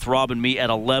begin with Rob and me at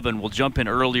 11. We'll jump in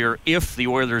earlier if the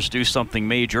Oilers do something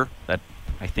major. That,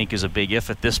 I think, is a big if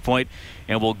at this point.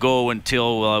 And we'll go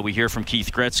until we hear from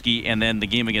Keith Gretzky, and then the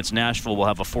game against Nashville will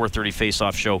have a 4:30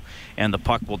 face-off show, and the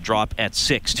puck will drop at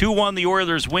 6. 2-1, the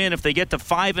Oilers win. If they get to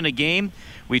 5 in a game,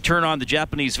 we turn on the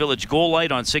Japanese Village Goal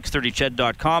Light on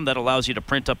 630ched.com. That allows you to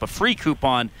print up a free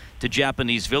coupon to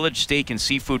Japanese Village. Steak and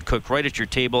seafood cooked right at your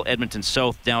table. Edmonton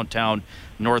South, downtown,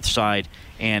 North Side,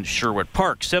 and Sherwood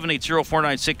Park.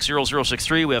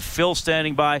 780-496-0063. We have Phil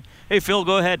standing by. Hey, Phil,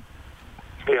 go ahead.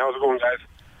 Hey, how's it going, guys?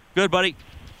 Good, buddy.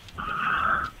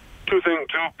 Two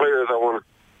players I want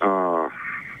to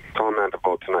comment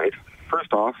about tonight.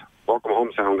 First off, welcome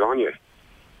home, Sam Gagner.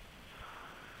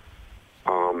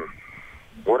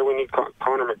 What do we need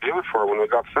Connor McDavid for when we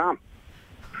got Sam?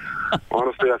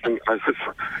 Honestly, I think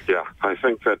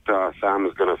that Sam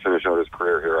is going to finish out his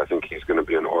career here. I think he's going to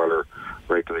be an Oiler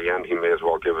right to the end. He may as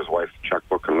well give his wife a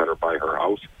checkbook and let her buy her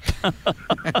house.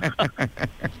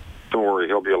 Don't worry,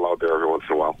 he'll be allowed there every once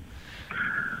in a while.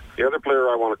 The other player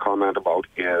I want to comment about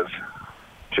is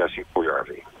Jesse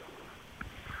Puljujarvi.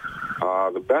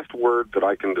 The best word that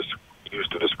I can use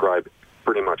to describe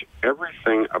pretty much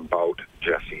everything about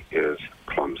Jesse is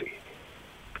clumsy.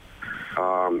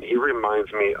 He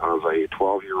reminds me of a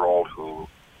 12-year-old who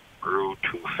grew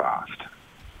too fast.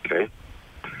 Okay,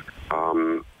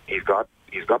 he's got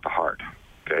the heart.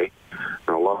 Okay,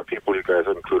 and a lot of people, you guys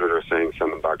included, are saying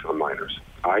send them back to the minors.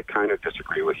 I kind of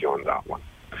disagree with you on that one.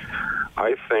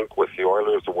 I think with the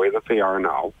Oilers the way that they are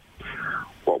now,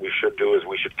 what we should do is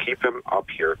we should keep him up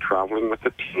here, traveling with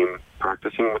the team,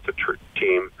 practicing with the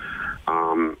team,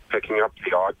 picking up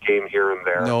the odd game here and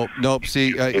there. Nope.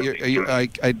 See, I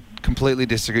completely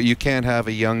disagree. You can't have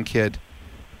a young kid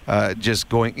just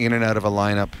going in and out of a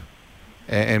lineup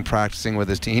and practicing with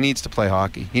his team. He needs to play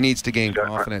hockey. He needs to gain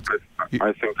confidence.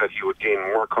 I think that he would gain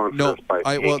more confidence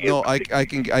I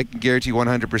can guarantee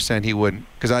 100% he wouldn't,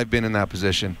 because I've been in that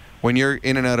position. When you're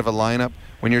in and out of a lineup,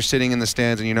 when you're sitting in the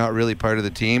stands and you're not really part of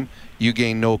the team, you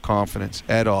gain no confidence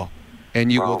at all,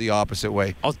 and you go the opposite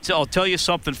way. I'll tell you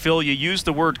something, Phil. You used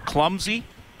the word clumsy.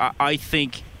 I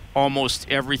think almost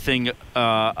everything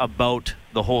about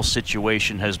the whole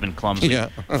situation has been clumsy. Yeah.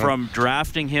 From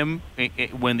drafting him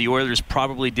when the Oilers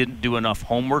probably didn't do enough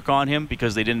homework on him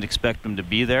because they didn't expect him to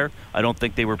be there. I don't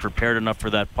think they were prepared enough for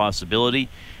that possibility.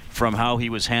 From how he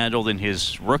was handled in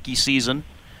his rookie season,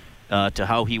 to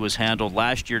how he was handled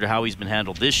last year to how he's been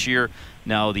handled this year.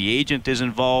 Now the agent is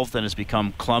involved and has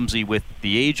become clumsy with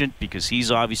the agent because he's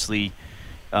obviously,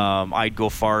 I'd go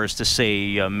far as to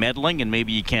say, meddling, and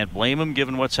maybe you can't blame him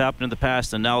given what's happened in the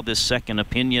past. And now this second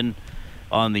opinion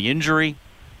on the injury,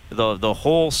 the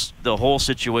whole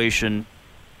situation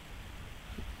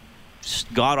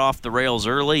got off the rails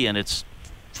early, and it's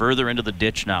further into the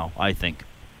ditch now, I think.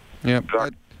 Yep.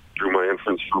 Drew my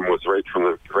inference from was right from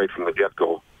the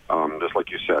get-go. Just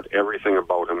like you said, everything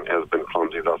about him has been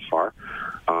clumsy thus far.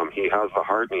 He has the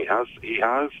heart, and he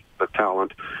has the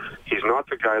talent. He's not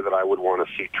the guy that I would want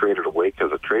to see traded away,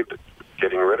 because a trade,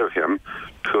 getting rid of him,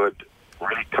 could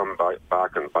really come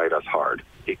back and bite us hard.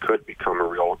 He could become a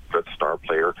real good star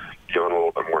player given a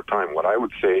little bit more time. What I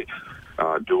would say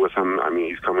do with him, I mean,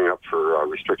 he's coming up for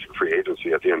restricted free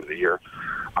agency at the end of the year.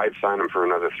 I'd sign him for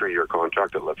another 3-year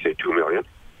contract at, let's say, $2 million,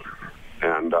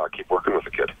 and keep working with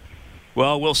the kid.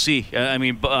 Well, we'll see. I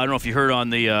mean, I don't know if you heard on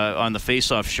the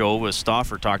Face-Off show,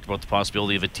 Stauffer talked about the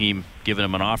possibility of a team giving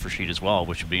him an offer sheet as well,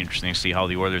 which would be interesting to see how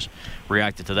the Oilers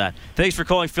reacted to that. Thanks for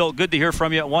calling, Phil. Good to hear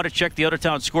from you. I want to check the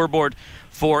out-of-town scoreboard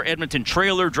for Edmonton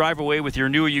Trailer. Drive away with your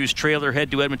new or used trailer. Head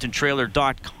to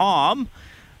edmontontrailer.com.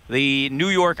 The New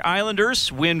York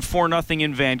Islanders win 4-0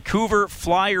 in Vancouver.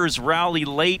 Flyers rally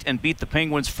late and beat the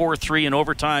Penguins 4-3 in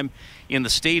overtime in the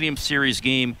Stadium Series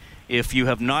game. If you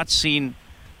have not seen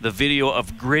the video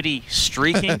of Gritty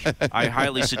streaking, I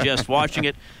highly suggest watching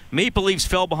it. Maple Leafs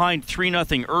fell behind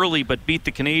 3-0 early but beat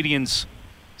the Canadiens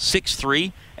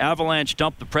 6-3. Avalanche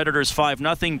dumped the Predators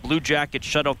 5-0. Blue Jackets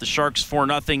shut out the Sharks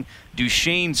 4-0.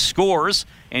 Duchesne scores,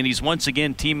 and he's once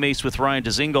again teammates with Ryan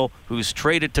Dzingel, who's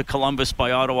traded to Columbus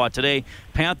by Ottawa today.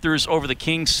 Panthers over the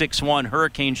Kings 6-1.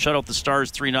 Hurricanes shut out the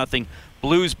Stars 3-0.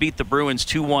 Blues beat the Bruins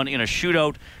 2-1 in a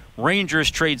shootout.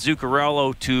 Rangers trade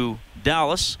Zuccarello to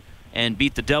Dallas and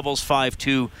beat the Devils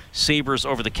 5-2. Sabres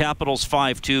over the Capitals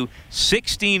 5-2.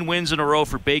 16 wins in a row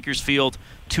for Bakersfield.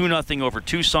 2-0 over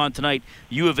Tucson tonight.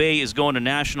 U of A is going to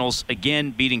Nationals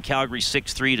again, beating Calgary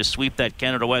 6-3 to sweep that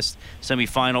Canada West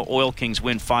semifinal. Oil Kings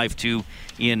win 5-2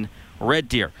 in Red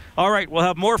Deer. All right, we'll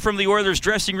have more from the Oilers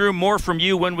dressing room, more from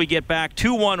you when we get back.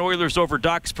 2-1 Oilers over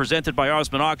Ducks, presented by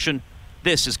Osmond Auction.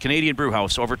 This is Canadian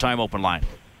Brewhouse Overtime Open Line.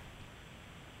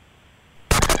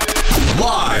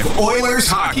 Live Oilers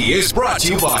hockey is brought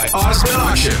to you by Osmond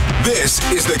Auction. This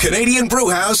is the Canadian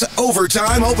Brewhouse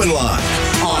Overtime Open Line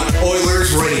on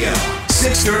Oilers Radio.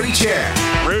 6:30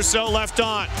 Chad. Russo left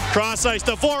on. Cross ice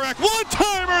to Vorek.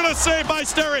 One-timer and a save by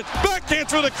Sterrett. Backhand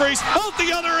through the crease. Out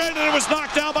the other end, and it was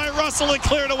knocked down by Russell and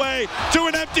cleared away to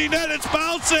an empty net. It's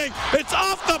bouncing. It's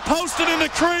off the post and in the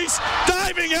crease.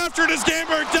 Diving after it is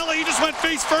Gambardella. He just went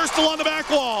face first along the back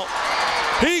wall.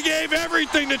 He gave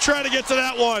everything to try to get to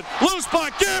that one. Loose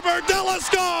puck. Gambardella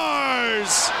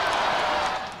scores!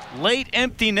 Late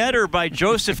empty netter by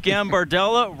Joseph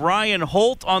Gambardella. Ryan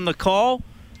Holt on the call.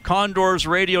 Condors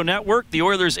Radio Network. The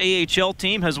Oilers AHL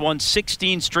team has won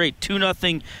 16 straight,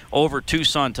 2-0 over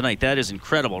Tucson tonight. That is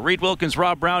incredible. Reed Wilkins,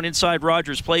 Rob Brown, inside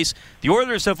Rogers Place. The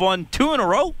Oilers have won 2 in a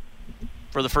row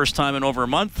for the first time in over a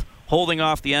month, holding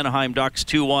off the Anaheim Ducks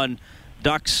 2-1.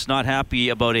 Ducks not happy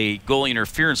about a goal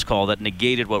interference call that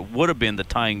negated what would have been the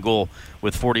tying goal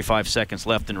with 45 seconds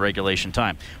left in regulation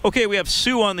time. Okay, we have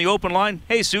Sue on the open line.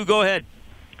 Hey, Sue, go ahead.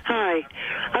 Hi.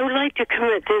 I would like to come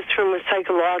at this from a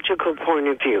psychological point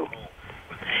of view.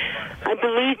 I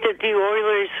believe that the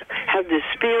Oilers have the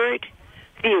spirit,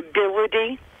 the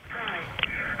ability,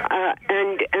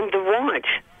 and the want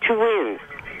to win.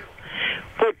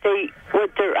 What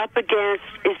they're up against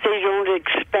is they don't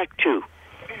expect to.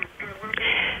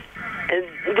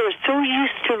 They're so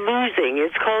used to losing.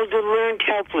 It's called a learned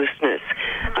helplessness.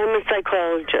 I'm a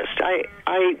psychologist.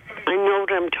 I know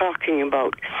what I'm talking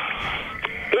about.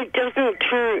 It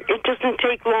doesn't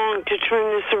take long to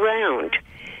turn this around.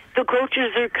 The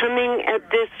coaches are coming at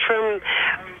this from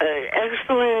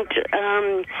excellent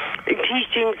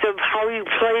teachings of how you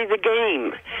play the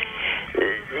game.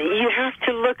 You have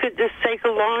to look at the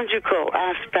psychological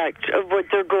aspect of what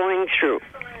they're going through.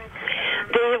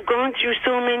 They have gone through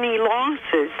so many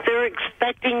losses. They're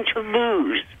expecting to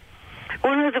lose.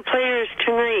 One of the players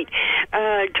tonight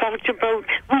talked about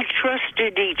we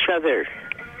trusted each other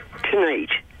tonight.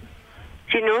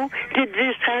 You know, did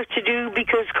this have to do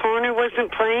because Connor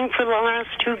wasn't playing for the last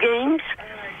 2 games?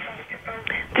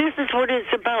 This is what it's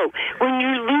about. When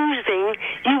you're losing,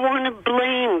 you want to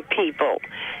blame people.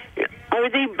 Are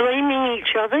they blaming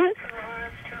each other?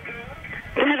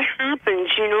 That happens,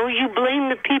 you know. You blame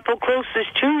the people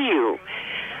closest to you.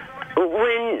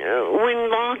 When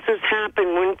losses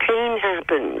happen, when pain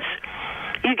happens,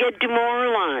 you get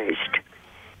demoralized.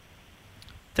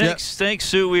 Thanks,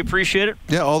 Sue. We appreciate it.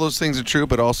 Yeah, all those things are true,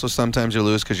 but also sometimes you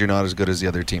lose because you're not as good as the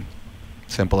other team.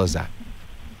 Simple as that.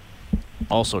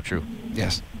 Also true.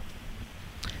 Yes.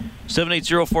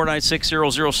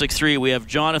 780-496-0063. We have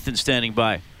Jonathan standing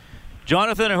by.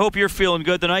 Jonathan, I hope you're feeling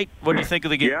good tonight. What do you think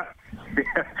of the game?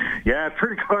 Yeah,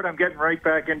 pretty good. I'm getting right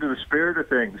back into the spirit of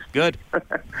things. Good.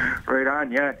 Right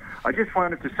on, yeah. I just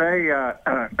wanted to say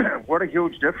what a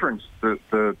huge difference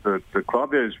the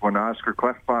club is when Oscar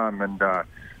Klefbom and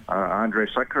Andre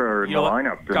Sekera are in the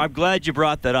lineup. I'm glad you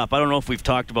brought that up. I don't know if we've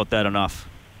talked about that enough.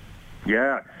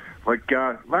 Yeah. Like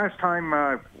last time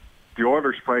the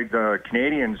Oilers played the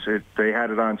Canadians, they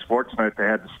had it on Sportsnet. They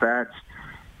had the stats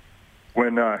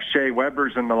when Shea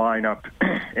Weber's in the lineup,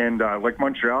 and like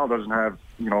Montreal doesn't have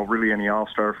really any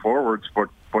all-star forwards, but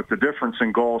the difference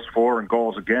in goals for and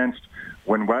goals against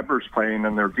when Weber's playing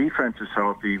and their defense is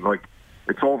healthy, like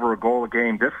it's over a goal a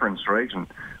game difference, right? And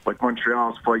like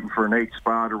Montreal's fighting for an 8th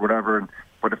spot or whatever,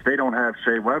 but if they don't have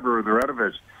Shea Weber, they're out of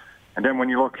it. And then when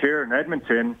you look here in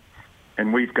Edmonton,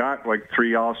 and we've got like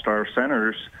 3 all-star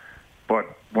centers, but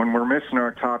when we're missing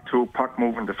our top 2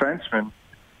 puck-moving defensemen,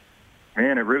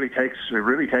 man, it really takes an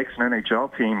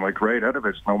NHL team like right out of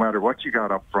it, no matter what you got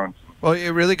up front. Well,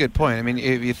 a really good point. I mean,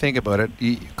 if you think about it,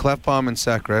 Klefbom and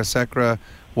Sekera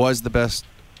was the best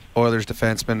Oilers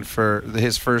defenseman for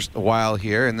his first while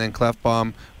here, and then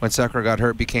Klefbom, when Sekera got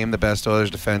hurt, became the best Oilers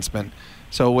defenseman.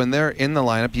 So when they're in the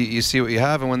lineup, you see what you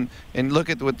have, and look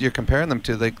at what you're comparing them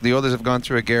to. Like the Oilers have gone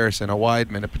through a Garrison, a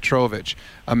Wideman, a Petrovic,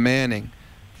 a Manning.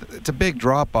 It's a big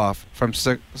drop-off from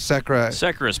Sekera.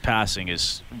 Sekera's passing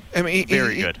is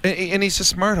very good. And he's a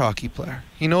smart hockey player.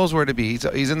 He knows where to be.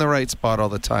 He's in the right spot all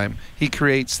the time. He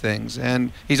creates things,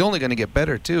 and he's only going to get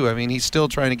better, too. I mean, he's still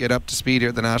trying to get up to speed here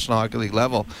at the National Hockey League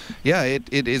level. Yeah,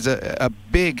 it is a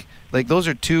big... Like, those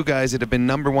are 2 guys that have been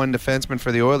number 1 defensemen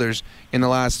for the Oilers in the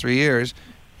last 3 years,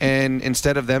 and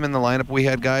instead of them in the lineup, we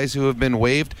had guys who have been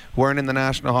waived who aren't in the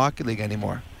National Hockey League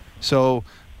anymore. So...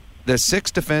 the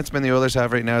 6 defensemen the Oilers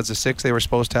have right now is the 6 they were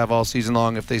supposed to have all season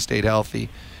long if they stayed healthy.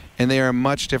 And they are a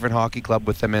much different hockey club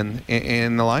with them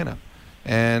in the lineup.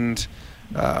 And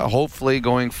hopefully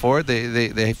going forward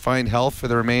they find health for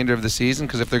the remainder of the season,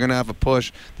 because if they're going to have a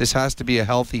push, this has to be a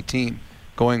healthy team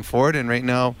going forward. And right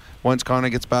now, once Connor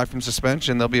gets back from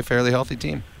suspension, they'll be a fairly healthy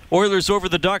team. Oilers over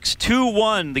the Ducks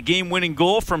 2-1. The game-winning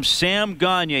goal from Sam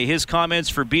Gagner. His comments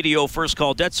for BDO First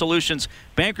Call Debt Solutions,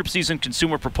 Bankruptcies and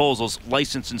Consumer Proposals,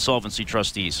 Licensed Insolvency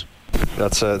Trustees.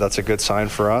 That's a good sign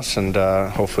for us, and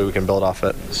hopefully we can build off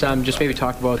it. Sam, just maybe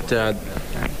talk about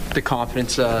the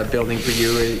confidence building for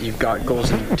you. You've got goals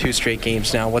in 2 straight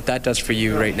games now. What that does for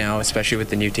you right now, especially with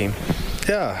the new team.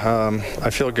 Yeah, I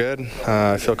feel good.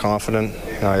 I feel confident.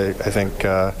 I think...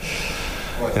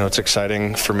 it's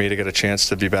exciting for me to get a chance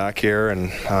to be back here,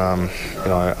 and I'm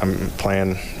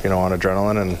playing, on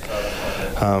adrenaline, and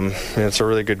it's a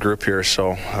really good group here.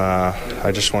 So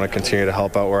I just want to continue to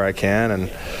help out where I can, and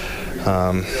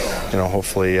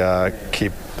hopefully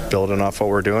keep building off what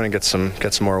we're doing and get some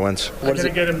more wins. What is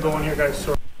it? Get him going here, guys.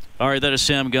 All right, that is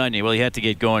Sam Gagner. Well, he had to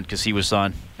get going because he was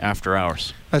on After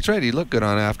Hours. That's right. He looked good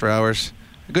on After Hours.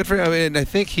 Good for him. I mean, I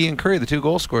think he and Curry, the 2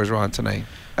 goal scorers, were on tonight.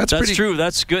 That's true.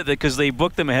 That's good because they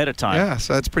booked them ahead of time. Yeah,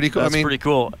 so that's pretty cool. That's pretty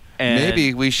cool. And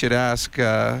maybe we should ask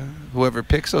whoever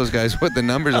picks those guys what the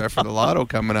numbers are for the lotto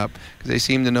coming up, because they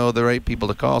seem to know the right people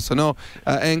to call. So no,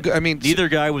 neither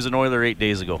guy was an Oiler 8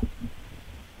 days ago.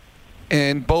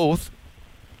 And both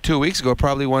 2 weeks ago,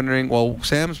 probably wondering. Well,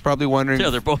 Sam's probably wondering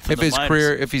they're both if his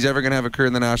career, if he's ever going to have a career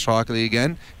in the National Hockey League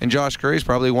again. And Josh Curry's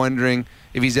probably wondering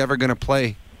if he's ever going to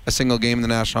play a single game in the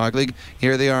National Hockey League.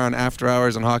 Here they are on After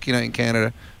Hours on Hockey Night in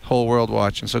Canada, whole world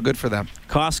watching. So good for them.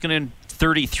 Koskinen,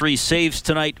 33 saves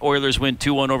tonight. Oilers win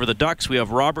 2-1 over the Ducks. We have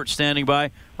Robert standing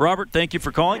by. Robert, thank you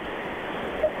for calling.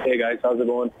 Hey guys, how's it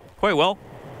going? Quite well.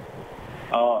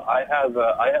 I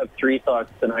have 3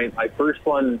 thoughts tonight. My first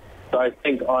one, so I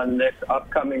think on this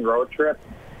upcoming road trip,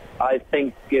 I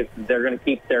think if they're going to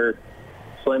keep their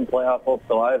slim playoff hopes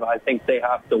alive, I think they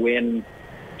have to win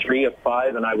 3 of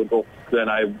 5, and I would go. And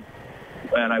I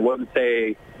wouldn't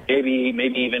say maybe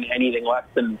even anything less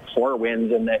than 4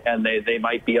 wins, and they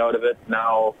might be out of it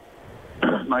now.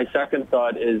 My second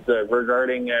thought is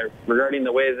regarding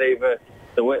the way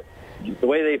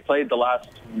they've played the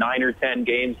last 9 or 10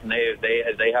 games, and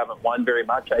they haven't won very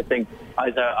much. I think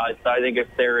if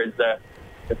there is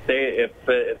if they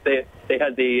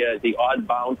had the odd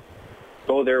bounce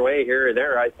go their way here or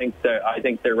there, I think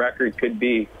their record could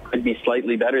be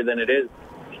slightly better than it is.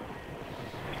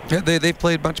 Yeah, they've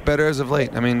played much better as of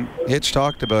late. I mean, Hitch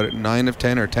talked about it, 9 of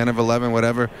 10 or 10 of 11,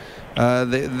 whatever.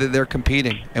 They're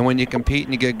competing. And when you compete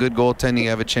and you get good goaltending, you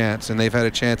have a chance. And they've had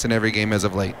a chance in every game as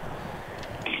of late.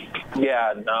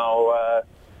 Yeah, no.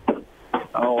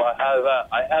 I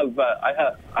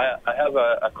have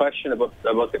a question about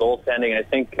the goaltending. I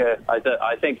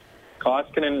think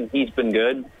Koskinen, he's been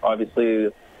good. Obviously,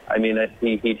 I mean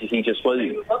he just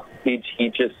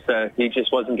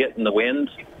wasn't getting the wins.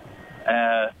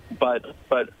 But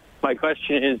my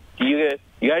question is, do you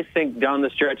guys think down the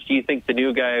stretch? Do you think the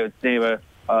new guy with the name of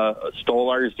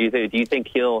Stolarz? Do you think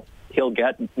he'll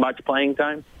get much playing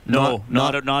time? No,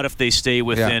 not if they stay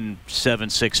within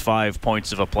 7-6-5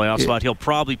 points of a playoff spot. He'll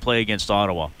probably play against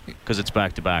Ottawa because it's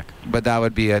back-to-back. But that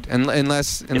would be it.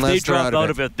 Unless if they drop out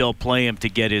of it, they'll play him to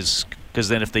get his. Because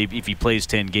then if he plays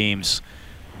 10 games,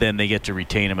 then they get to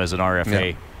retain him as an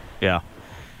RFA. Yeah.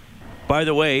 By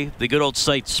the way, the good old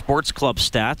site Sports Club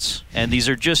Stats, and these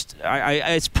are just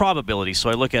it's probability, so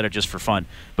I look at it just for fun.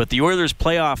 But the Oilers'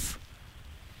 playoff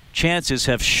chances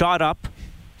have shot up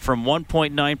from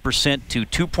 1.9% to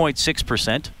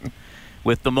 2.6%,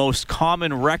 with the most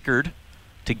common record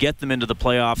to get them into the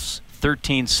playoffs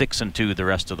 13-6-2 the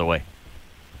rest of the way.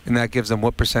 And that gives them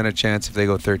what percentage chance if they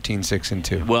go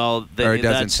 13-6-2? Well,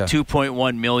 that's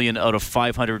 2.1 million out of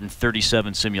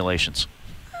 537 simulations.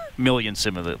 Million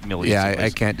simulations. Yeah, I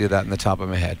can't do that in the top of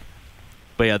my head.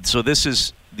 But yeah, so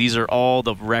these are all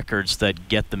the records that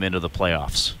get them into the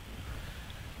playoffs.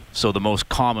 So the most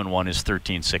common one is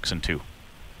 13-6-2.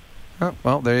 Oh,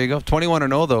 well, there you go.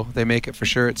 21-0 though. They make it for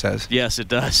sure, it says. Yes, it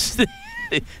does.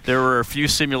 There were a few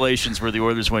simulations where the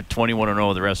Oilers went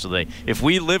 21-0 the rest of the day. If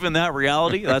we live in that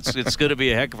reality, it's going to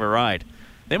be a heck of a ride.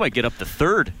 They might get up to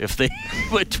third if they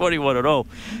went 21-0.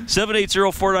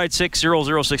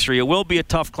 780-496-0063. It will be a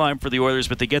tough climb for the Oilers,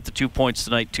 but they get the 2 points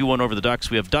tonight, 2-1 over the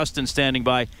Ducks. We have Dustin standing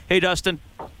by. Hey, Dustin.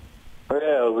 Hey,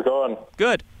 how's it going?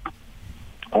 Good.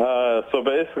 So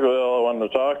basically all I wanted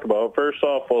to talk about, first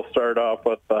off, we'll start off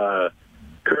with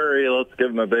Curry. Let's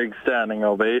give him a big standing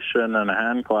ovation and a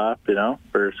hand clap,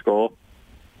 for his goal.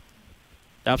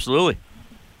 Absolutely.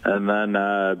 And then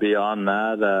beyond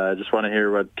that, I just want to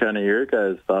hear what kind of your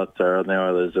guys' thoughts are on the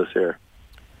Oilers this year.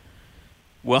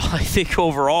 Well, I think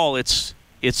overall it's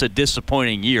a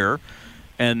disappointing year,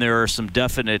 and there are some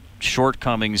definite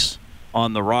shortcomings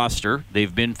on the roster.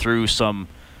 They've been through some.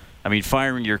 I mean,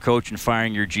 firing your coach and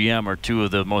firing your GM are two of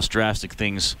the most drastic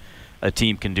things a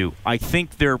team can do. I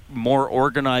think they're more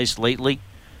organized lately,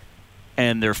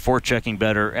 and they're forechecking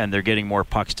better, and they're getting more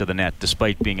pucks to the net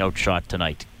despite being outshot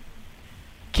tonight.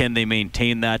 Can they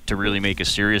maintain that to really make a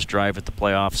serious drive at the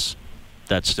playoffs?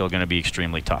 That's still going to be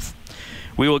extremely tough.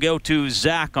 We will go to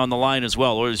Zach on the line as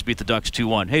well. Oilers beat the Ducks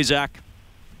 2-1. Hey, Zach.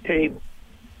 Hey,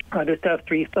 I just have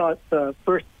three thoughts.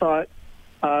 First thought,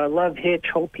 love Hitch.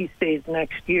 Hope he stays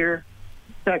next year.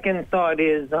 Second thought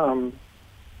is that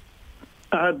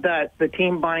the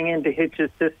team buying into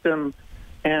Hitch's system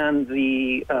and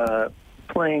the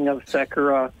playing of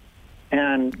Sekera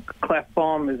and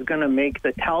Klefbom is going to make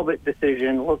the Talbot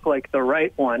decision look like the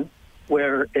right one,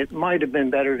 where it might have been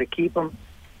better to keep him.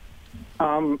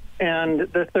 And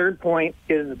the third point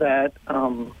is that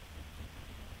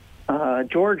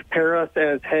George Paris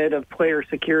as head of player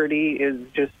security is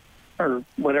just, or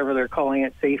whatever they're calling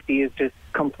it, safety, is just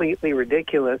completely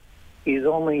ridiculous. He's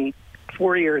only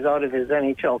 4 years out of his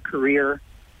NHL career.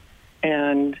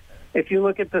 And if you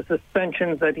look at the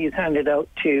suspensions that he's handed out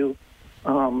to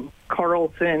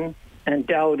Carlson and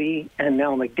Doughty and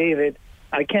now McDavid,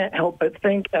 I can't help but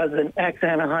think as an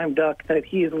ex-Anaheim Duck that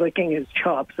he's licking his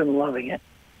chops and loving it.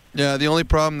 Yeah, the only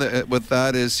problem with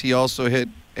that is he also hit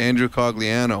Andrew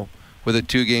Cogliano with a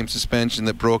 2-game suspension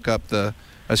that broke up a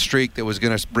streak that was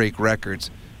going to break records,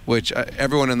 which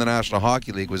everyone in the National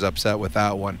Hockey League was upset with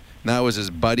that one. And that was his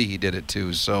buddy he did it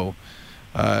to. So,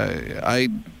 Why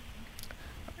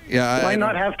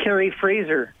not have Kerry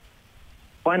Fraser?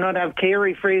 Why not have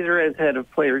Kerry Fraser as head of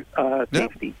player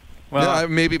safety? Well,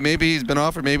 maybe he's been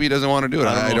offered. Maybe he doesn't want to do it.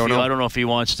 I don't know. I don't know if he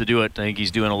wants to do it. I think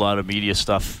he's doing a lot of media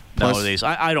stuff nowadays.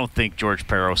 I don't think George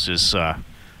Paris is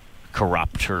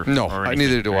corrupt or anything,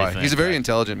 neither do I. He's a very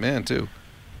intelligent man too.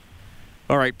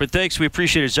 All right, but thanks. We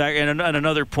appreciate it, Zach. And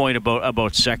another point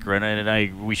about Sekera,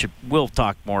 and we'll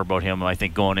talk more about him, I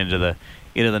think, going into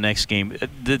the next game.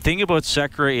 The thing about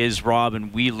Sekera is, Rob,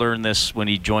 and we learned this when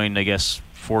he joined, I guess,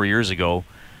 4 years ago.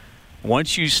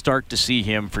 Once you start to see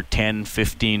him for 10,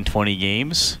 15, 20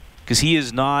 games, because he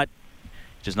does not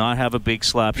have a big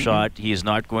slap shot. He is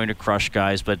not going to crush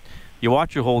guys, but you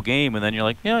watch your whole game, and then you're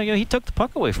like, he took the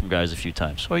puck away from guys a few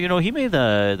times. Well, he made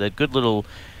that good little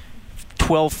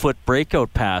 12-foot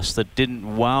breakout pass that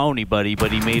didn't wow anybody,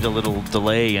 but he made a little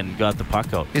delay and got the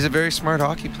puck out. He's a very smart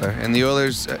hockey player, and the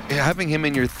Oilers, having him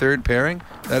in your third pairing,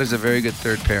 that is a very good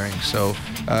third pairing. So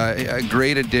a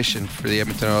great addition for the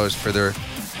Edmonton Oilers for their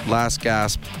last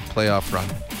gasp playoff run.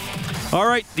 All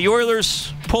right, the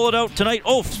Oilers pull it out tonight.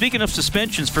 Oh, speaking of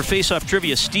suspensions for face-off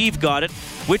trivia, Steve got it.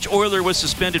 Which Oiler was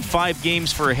suspended 5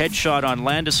 games for a headshot on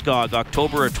Landeskog,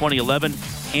 October of 2011?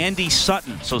 Andy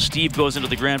Sutton. So Steve goes into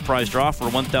the grand prize draw for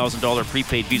a $1,000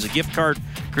 prepaid Visa gift card,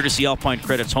 courtesy Alpine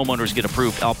Credits. Homeowners get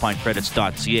approved,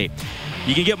 alpinecredits.ca.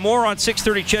 You can get more on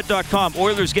 630ched.com.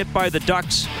 Oilers get by the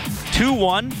Ducks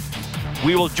 2-1.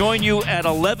 We will join you at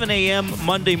 11 a.m.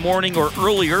 Monday morning or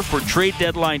earlier for trade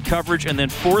deadline coverage, and then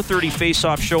 4:30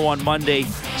 face-off show on Monday,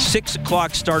 6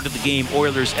 o'clock start of the game,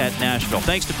 Oilers at Nashville.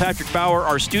 Thanks to Patrick Bauer,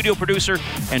 our studio producer,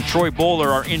 and Troy Bowler,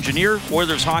 our engineer.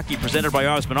 Oilers Hockey presented by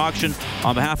Osmond Auction.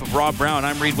 On behalf of Rob Brown,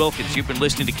 I'm Reed Wilkins. You've been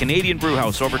listening to Canadian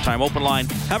Brewhouse Overtime Open Line.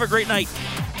 Have a great night.